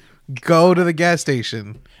 Go to the gas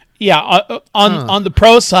station. Yeah. On the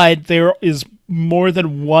pro side, there is more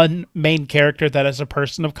than one main character that is a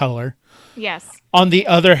person of color. Yes. On the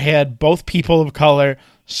other hand, both people of color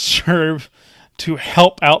serve to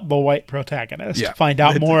help out the white protagonist, find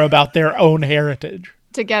out more about their own heritage.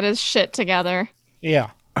 To get his shit together. Yeah.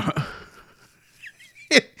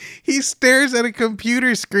 He stares at a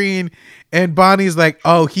computer screen and Bonnie's like,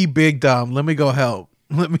 oh, he big dumb. Let me go help.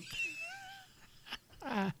 But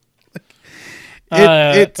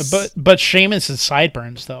Seamus'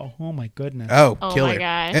 sideburns, though. Oh, my goodness. Oh, my killer.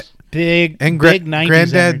 gosh. Big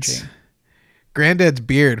 90s energy. Granddad's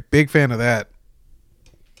beard. Big fan of that.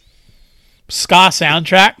 Ska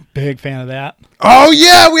soundtrack. Big fan of that. Oh,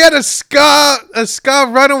 yeah. We had a ska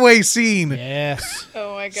runaway scene. Yes.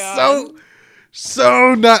 Oh, my God.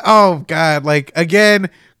 So not. Oh, God. Like, again,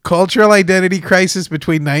 cultural identity crisis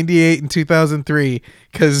between 98 and 2003.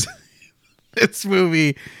 Because this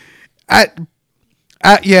movie...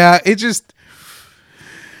 yeah, it just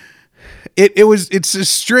it's a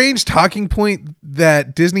strange talking point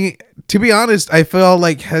that Disney, to be honest, I feel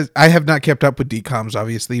like I have not kept up with DComs,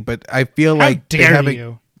 obviously, but I feel like they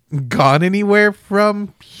haven't gone anywhere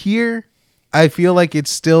from here. I feel like it's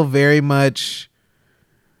still very much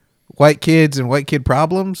white kids and white kid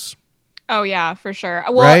problems. Oh yeah, for sure.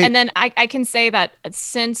 Well, right? And then I can say that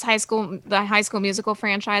since the High School Musical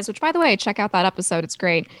franchise, which by the way, check out that episode, it's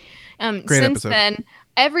great. Since episode. Then,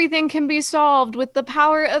 everything can be solved with the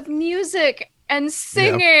power of music and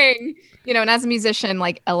singing. Yep. You know, and as a musician,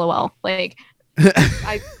 like, LOL, like,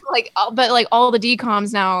 but like all the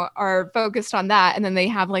DComs now are focused on that, and then they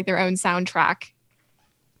have like their own soundtrack,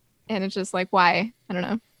 and it's just like, why? I don't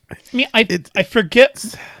know. I mean, I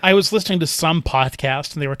forget. I was listening to some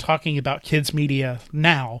podcast, and they were talking about kids media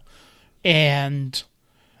now, and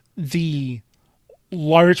the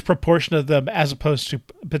large proportion of them, as opposed to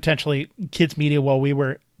potentially kids media when we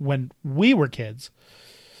were kids,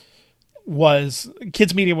 was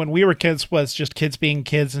kids media when we were kids was just kids being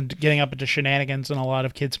kids and getting up into shenanigans, and a lot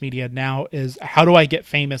of kids media now is, how do I get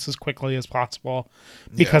famous as quickly as possible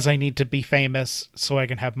because I need to be famous so I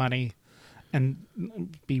can have money and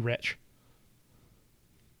be rich.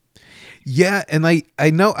 Yeah, and I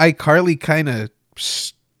know iCarly kind of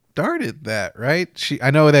started that, right?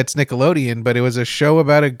 I know that's Nickelodeon, but it was a show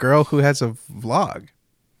about a girl who has a vlog,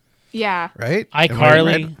 Yeah. right?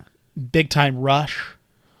 iCarly, Big Time Rush,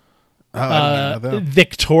 I didn't know that.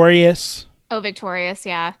 Victorious. Oh, Victorious,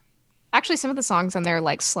 yeah. Actually, some of the songs on there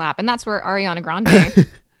like slap, and that's where Ariana Grande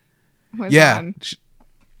was Yeah. on.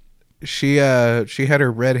 She had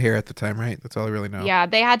her red hair at the time, right? That's all I really know. Yeah,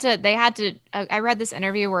 they had to. I read this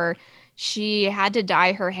interview where she had to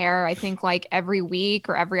dye her hair, I think, like every week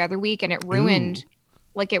or every other week, and it ruined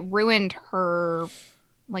her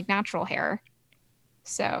like natural hair.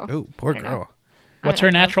 So. Oh, poor I don't know. girl. What's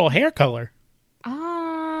her natural hair color?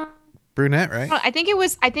 Brunette, right? I think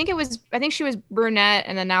she was brunette,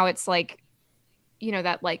 and then now it's like,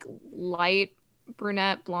 that like light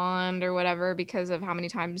brunette blonde or whatever because of how many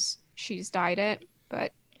times she's dyed it.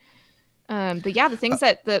 But yeah, the things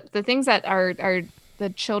that are the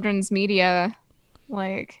children's media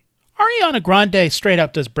like. Ariana Grande straight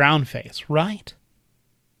up does brown face, right?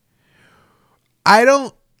 I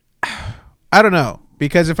don't know,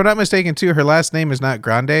 because if I'm not mistaken too, her last name is not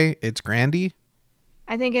Grande, it's Grandy.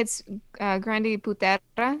 I think it's Grande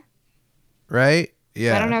Putera. Right?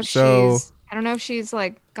 Yeah. I don't know if she's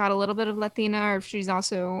like got a little bit of Latina or if she's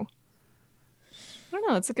also. I don't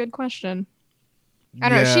know. It's a good question. I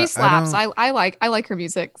don't know. She slaps. I like her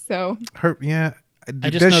music. So her, yeah. I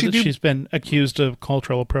just know that she's been accused of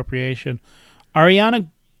cultural appropriation. Ariana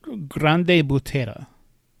Grande Butera.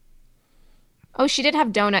 Oh, she did have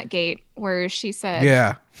Donut Gate where she said,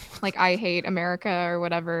 yeah, like, I hate America or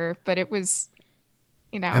whatever, but it was,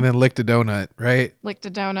 and then licked a donut, right? Licked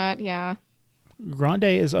a donut, yeah. Grande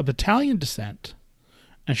is of Italian descent,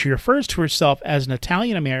 and she refers to herself as an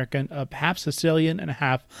Italian American of half Sicilian and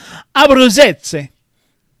half Abruzzese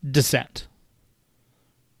descent.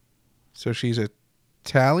 So she's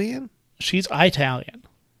Italian? She's Italian.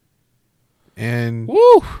 And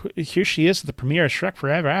woo! Here she is at the premiere of Shrek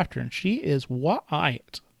Forever After, and she is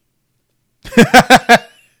white.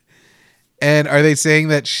 And are they saying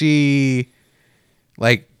that she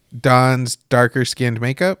like dons darker skinned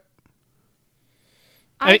makeup?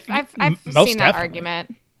 I've seen that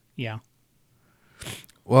argument. Yeah.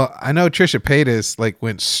 Well, I know Trisha Paytas like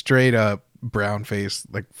went straight up brown face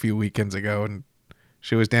like a few weekends ago, and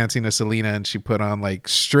she was dancing to Selena, and she put on like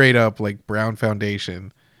straight up like brown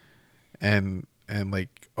foundation, and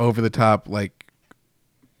like over the top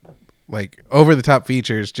over the top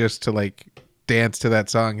features just to like dance to that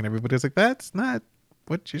song, and everybody's like, that's not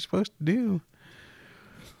what you're supposed to do.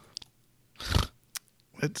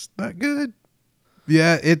 It's not good.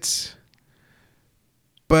 Yeah,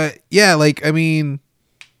 but yeah, like, I mean,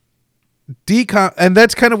 and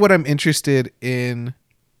that's kind of what I'm interested in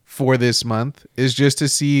for this month, is just to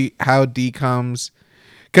see how DCOMs,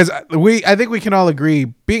 because I think we can all agree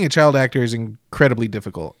being a child actor is incredibly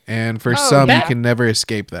difficult, and for some you can never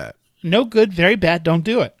escape that. No good, very bad, don't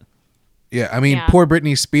do it. Yeah, I mean, poor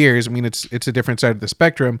Britney Spears, I mean, it's a different side of the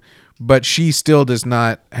spectrum, but she still does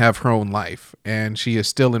not have her own life, and she is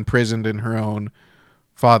still imprisoned in her own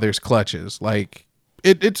father's clutches. Like,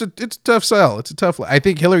 it's a tough sell. It's a tough. I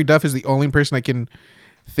think Hilary Duff is the only person I can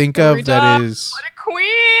think of that is what a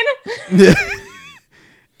queen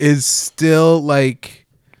is still like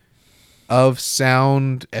of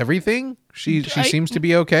sound everything. She seems to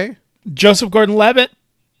be okay. Joseph Gordon-Levitt,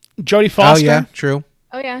 Jodie Foster. Oh yeah, true.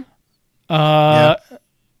 Oh yeah.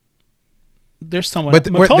 There's someone. But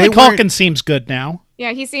Macaulay Culkin seems good now.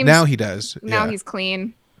 Yeah, he seems. Now he does. Now he's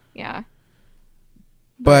clean. Yeah.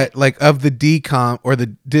 But like of the DCOM or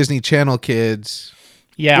the Disney Channel kids,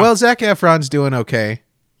 well, Zac Efron's doing okay.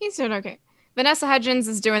 He's doing okay. Vanessa Hudgens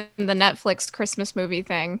is doing the Netflix Christmas movie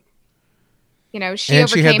thing. She had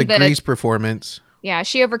the Grease performance. Yeah,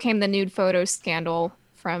 she overcame the nude photo scandal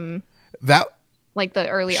from that, like the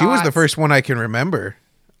early. She was the first one I can remember.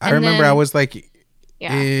 I remember I was like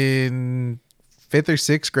in 5th or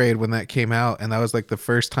 6th grade when that came out, and that was like the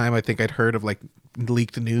first time I think I'd heard of like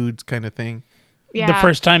leaked nudes kind of thing. Yeah. The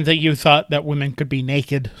first time that you thought that women could be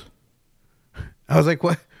naked. I was like,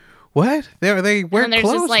 what? They weren't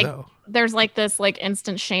clothes, though. There's like this like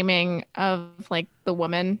instant shaming of like the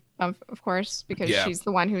woman, of course, because she's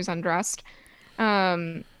the one who's undressed.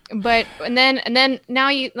 But and then now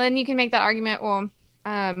you can make that argument. Well,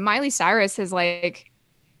 Miley Cyrus has like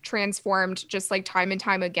transformed just like time and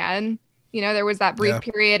time again. There was that brief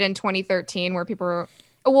period in 2013 where people were.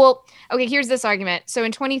 Well, okay, here's this argument. So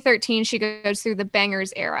in 2013, she goes through the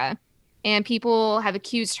bangers era, and people have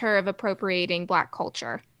accused her of appropriating Black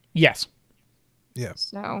culture. Yes. Yeah.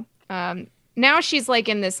 So now she's like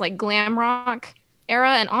in this like glam rock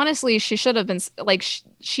era, and honestly, she should have been like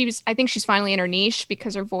I think she's finally in her niche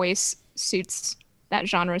because her voice suits that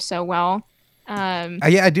genre so well. Yeah,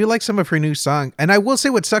 I do like some of her new song. And I will say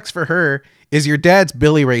what sucks for her is your dad's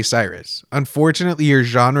Billy Ray Cyrus. Unfortunately, your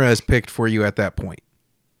genre is picked for you at that point.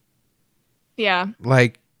 Yeah.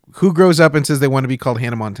 Like, who grows up and says they want to be called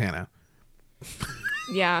Hannah Montana?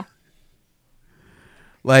 Yeah.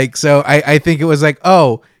 Like, so I think it was like,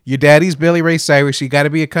 oh, your daddy's Billy Ray Cyrus. You got to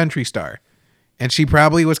be a country star. And she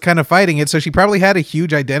probably was kind of fighting it. So she probably had a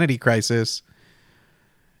huge identity crisis.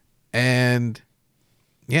 And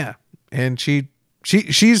yeah. And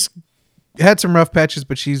she's had some rough patches,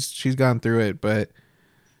 but she's gone through it. But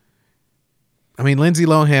I mean, Lindsay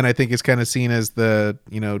Lohan, I think, is kind of seen as the,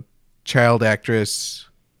 child actress,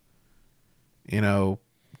 don't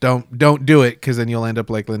do it, because then you'll end up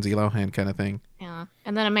like Lindsay Lohan kind of thing. Yeah.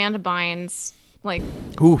 And then Amanda Bynes, like,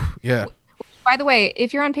 ooh, yeah. By the way,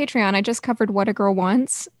 if you're on Patreon, I just covered What a Girl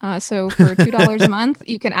Wants. So for $2 a month,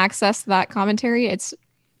 you can access that commentary. It's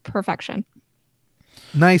perfection.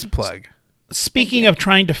 Nice plug. Speaking of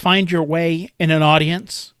trying to find your way in an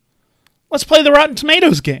audience, let's play the Rotten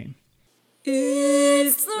Tomatoes game.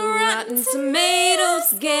 It's the Rotten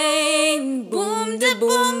Tomatoes game. Boom, da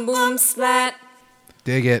boom, boom, splat.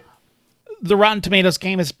 Dig it. The Rotten Tomatoes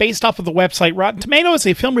game is based off of the website Rotten Tomatoes,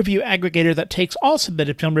 a film review aggregator that takes all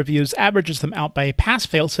submitted film reviews, averages them out by a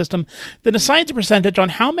pass-fail system, then assigns a percentage on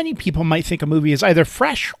how many people might think a movie is either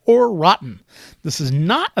fresh or rotten. This is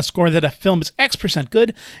not a score that a film is X%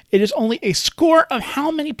 good. It is only a score of how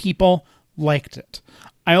many people liked it.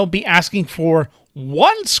 I'll be asking for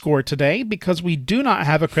one score today because we do not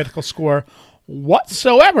have a critical score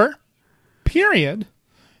whatsoever, period.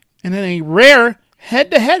 And in a rare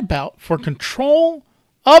head-to-head bout for control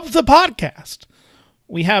of the podcast,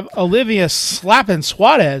 we have Olivia slapping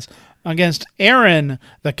Suarez against Aaron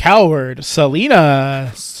the Coward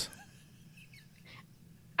Salinas.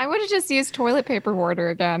 I would have just used toilet paper hoarder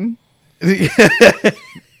again. The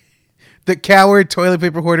Coward, toilet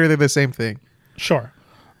paper hoarder, they're the same thing. Sure.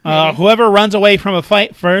 Whoever runs away from a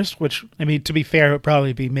fight first, which, I mean, to be fair, it would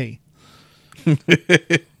probably be me.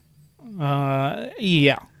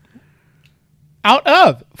 Yeah. Out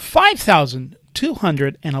of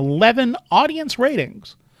 5,211 audience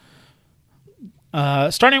ratings,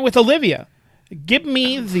 starting with Olivia, give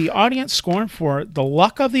me the audience score for The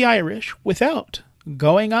Luck of the Irish without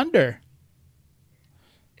going under.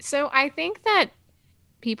 So I think that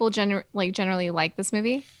people generally like this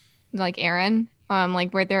movie, like Aaron,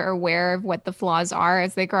 like where they're aware of what the flaws are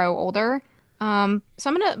as they grow older. So I'm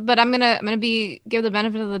gonna give the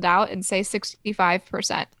benefit of the doubt and say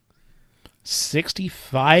 65%.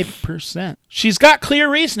 65%. She's got clear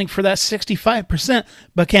reasoning for that 65%,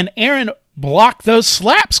 but can Aaron block those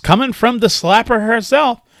slaps coming from the slapper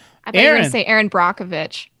herself? I thought you were going to say Aaron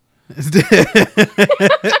Brockovich.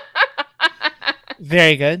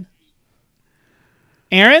 Very good.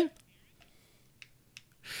 Aaron?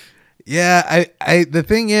 Yeah, I the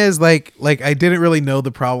thing is, like I didn't really know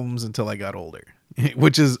the problems until I got older,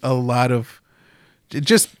 which is a lot of,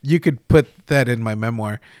 just, you could put that in my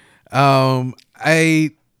memoir.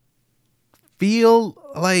 I feel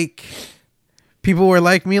like people were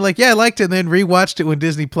like me, like, yeah, I liked it, and then rewatched it when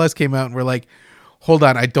Disney Plus came out and were like, hold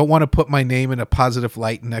on, I don't want to put my name in a positive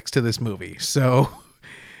light next to this movie. So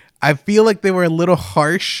I feel like they were a little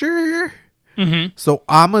harsher. Mm-hmm. So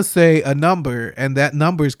I'm going to say a number, and that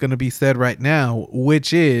number is going to be said right now,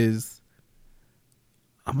 which is,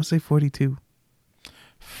 I'm going to say 42.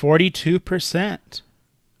 42%.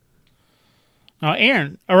 Now,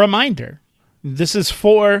 Aaron, a reminder, this is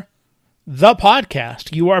for the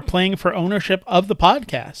podcast. You are playing for ownership of the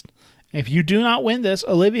podcast. If you do not win this,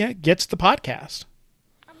 Olivia gets the podcast.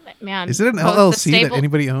 Man, is it an LLC that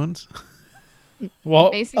anybody owns? Well,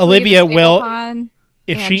 basically, Olivia will,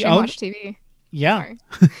 if she owns TV. Yeah.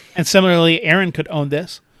 And similarly, Aaron could own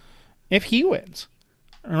this if he wins.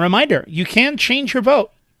 A reminder, you can change your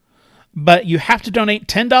vote, but you have to donate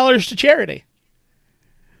 $10 to charity.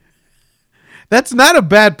 That's not a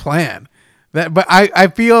bad plan. But I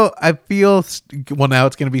feel well, now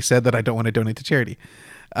it's going to be said that I don't want to donate to charity.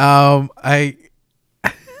 I'm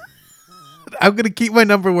going to keep my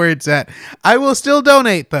number where it's at. I will still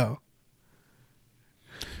donate though.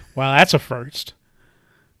 Wow, that's a first.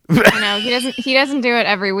 I know he doesn't do it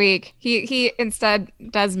every week. He instead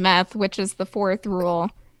does meth, which is the fourth rule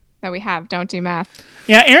that we have. Don't do meth.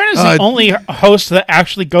 Yeah, Aaron is the only host that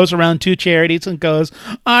actually goes around to charities and goes,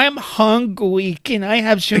 I'm hungry. Can I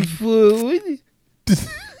have some food?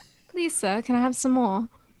 Lisa, can I have some more?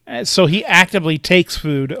 So he actively takes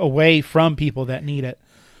food away from people that need it.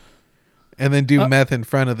 And then do meth in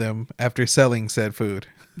front of them after selling said food.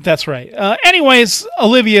 That's right. Anyways,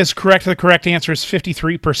 Olivia is correct. The correct answer is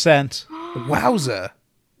 53%. Wowza.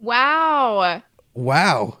 Wow.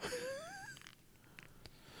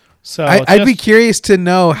 So I'd be curious to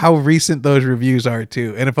know how recent those reviews are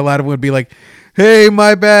too, and if a lot of them would be like, "Hey,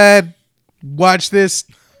 my bad. Watch this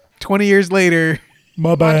 20 years later.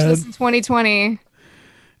 My Watch bad. this in 2020.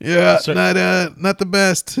 Yeah, not the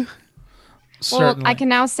best." Certainly. Well, I can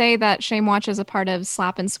now say that Shame Watch is a part of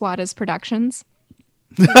Slap and Swatta's Productions.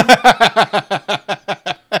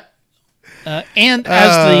 And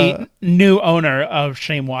as the new owner of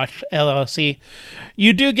Shame Watch LLC,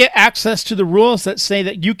 you do get access to the rules that say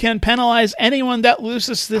that you can penalize anyone that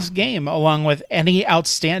loses this game, along with any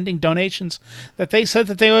outstanding donations that they said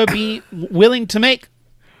that they would be willing to make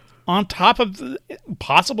on top of the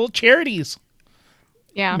possible charities.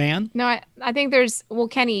 Yeah. Man. No, I think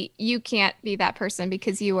Kenny, you can't be that person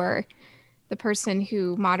because you are the person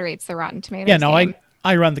who moderates the Rotten Tomatoes. Yeah, no, game.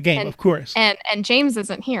 I run the game, of course. And James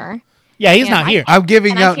isn't here. Yeah, he's not here. I'm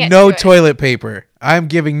giving out no toilet paper. I'm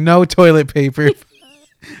giving no toilet paper.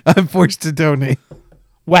 I'm forced to donate.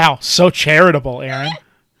 Wow, so charitable, Aaron.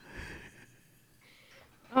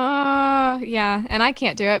 Yeah, and I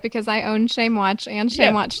can't do it because I own Shame Watch and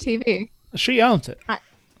Shame Watch TV. She owns it.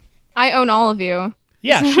 I own all of you.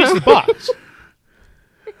 Yeah, she's the boss.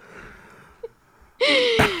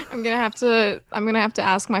 I'm gonna have to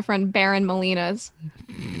ask my friend Baron Molinas.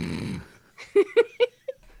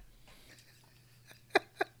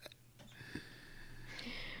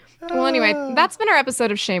 Well, anyway, that's been our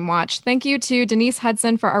episode of Shame Watch. Thank you to Denise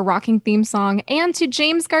Hudson for our rocking theme song and to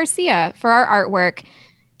James Garcia for our artwork.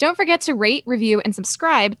 Don't forget to rate, review, and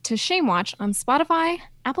subscribe to Shame Watch on Spotify,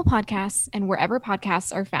 Apple Podcasts, and wherever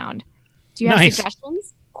podcasts are found. Do you have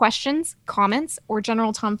suggestions, questions, comments, or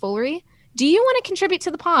general tomfoolery? Do you want to contribute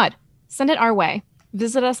to the pod? Send it our way.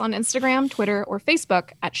 Visit us on Instagram, Twitter, or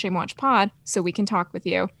Facebook at ShameWatchPod so we can talk with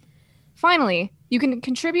you. Finally, you can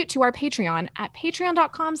contribute to our Patreon at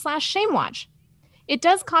patreon.com/ShameWatch. It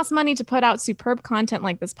does cost money to put out superb content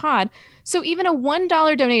like this pod, so even a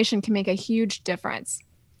 $1 donation can make a huge difference.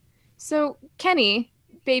 So Kenny,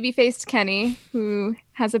 baby-faced Kenny, who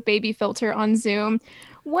has a baby filter on Zoom,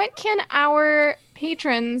 what can our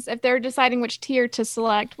patrons, if they're deciding which tier to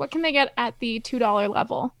select, what can they get at the $2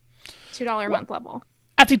 level? $2 a month level.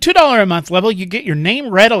 At the $2 a month level, you get your name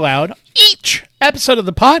read aloud each episode of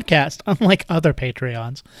the podcast, unlike other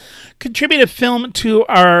Patreons. Contribute a film to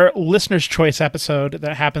our Listener's Choice episode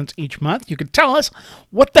that happens each month. You can tell us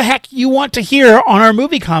what the heck you want to hear on our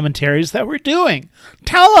movie commentaries that we're doing.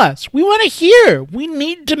 Tell us. We want to hear. We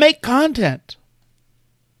need to make content.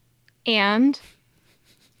 And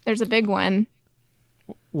there's a big one.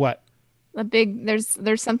 What?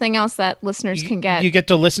 There's something else that listeners can get. You get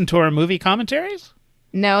to listen to our movie commentaries?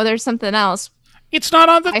 No, there's something else. It's not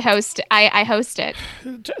on the... I host it.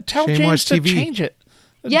 Tell Shame James Watch to TV. change it.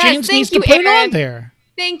 Yes, James thank needs you, to put it Aaron. on there.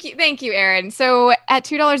 Thank you, Aaron. So at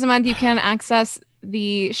 $2 a month, you can access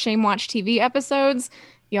the Shame Watch TV episodes.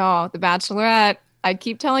 Y'all, The Bachelorette. I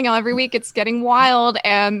keep telling y'all every week it's getting wild,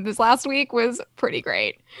 and this last week was pretty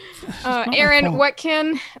great. Aaron, what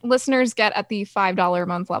can listeners get at the $5 a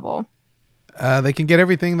month level? They can get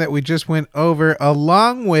everything that we just went over,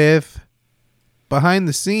 along with behind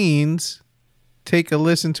the scenes. Take a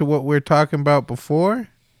listen to what we're talking about before.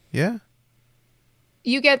 Yeah.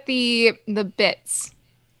 You get the bits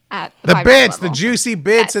at the $5 bits, level. the juicy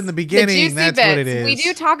bits in the beginning. That's what it is. We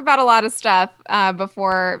do talk about a lot of stuff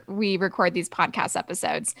before we record these podcast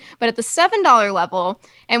episodes. But at the $7 level,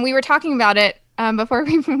 and we were talking about it before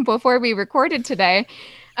we recorded today,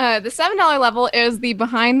 the $7 level is the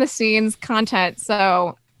behind the scenes content.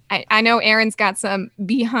 So I know Aaron's got some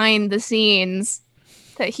behind the scenes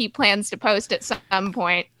that he plans to post at some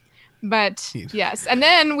point. But yes. And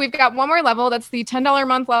then we've got one more level. That's the $10 a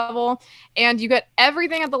month level. And you get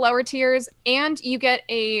everything at the lower tiers. And you get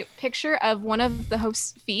a picture of one of the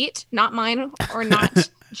host's feet, not mine or not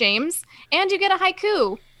James. And you get a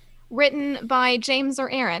haiku written by James or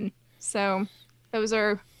Aaron. So those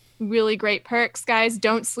are really great perks, guys.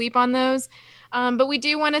 Don't sleep on those. But we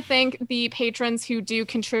do want to thank the patrons who do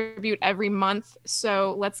contribute every month.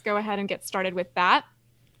 So let's go ahead and get started with that.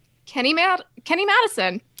 Kenny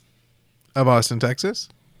Madison. Of Austin, Texas.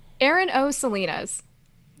 Aaron O. Salinas.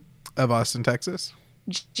 Of Austin, Texas.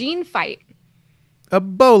 Gene Fight.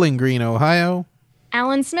 Of Bowling Green, Ohio.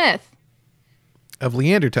 Alan Smith. Of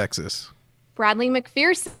Leander, Texas. Bradley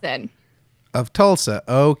McPherson. Of Tulsa,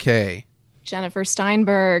 OK. Jennifer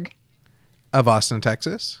Steinberg. Of Austin,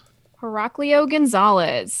 Texas. Heraclio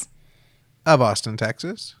Gonzalez. Of Austin,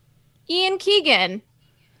 Texas. Ian Keegan.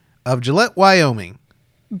 Of Gillette, Wyoming.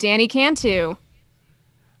 Danny Cantu.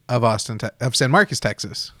 Of San Marcos,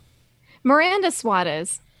 Texas. Miranda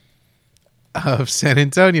Suarez. of San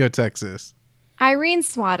Antonio, Texas. Irene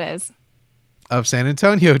Suarez. Of San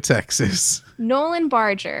Antonio, Texas. Nolan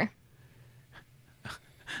Barger.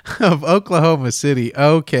 Of Oklahoma City,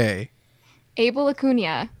 okay. Abel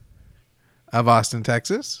Acuna. Of Austin,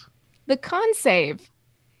 Texas. The Consave.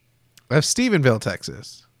 Of Stephenville,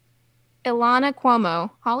 Texas. Ilana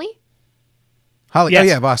Cuomo. Holly? Holly, yes. Oh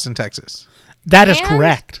yeah, of Austin, Texas. That is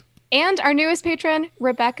correct. And our newest patron,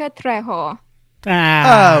 Rebecca Trejo.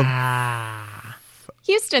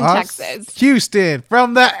 Houston, Texas. Houston,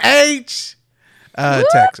 from the H,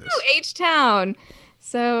 Texas. H-Town.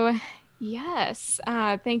 So, yes.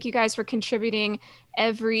 Thank you guys for contributing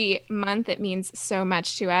every month. It means so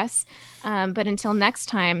much to us. But until next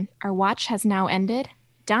time, our watch has now ended.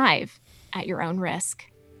 Dive at your own risk.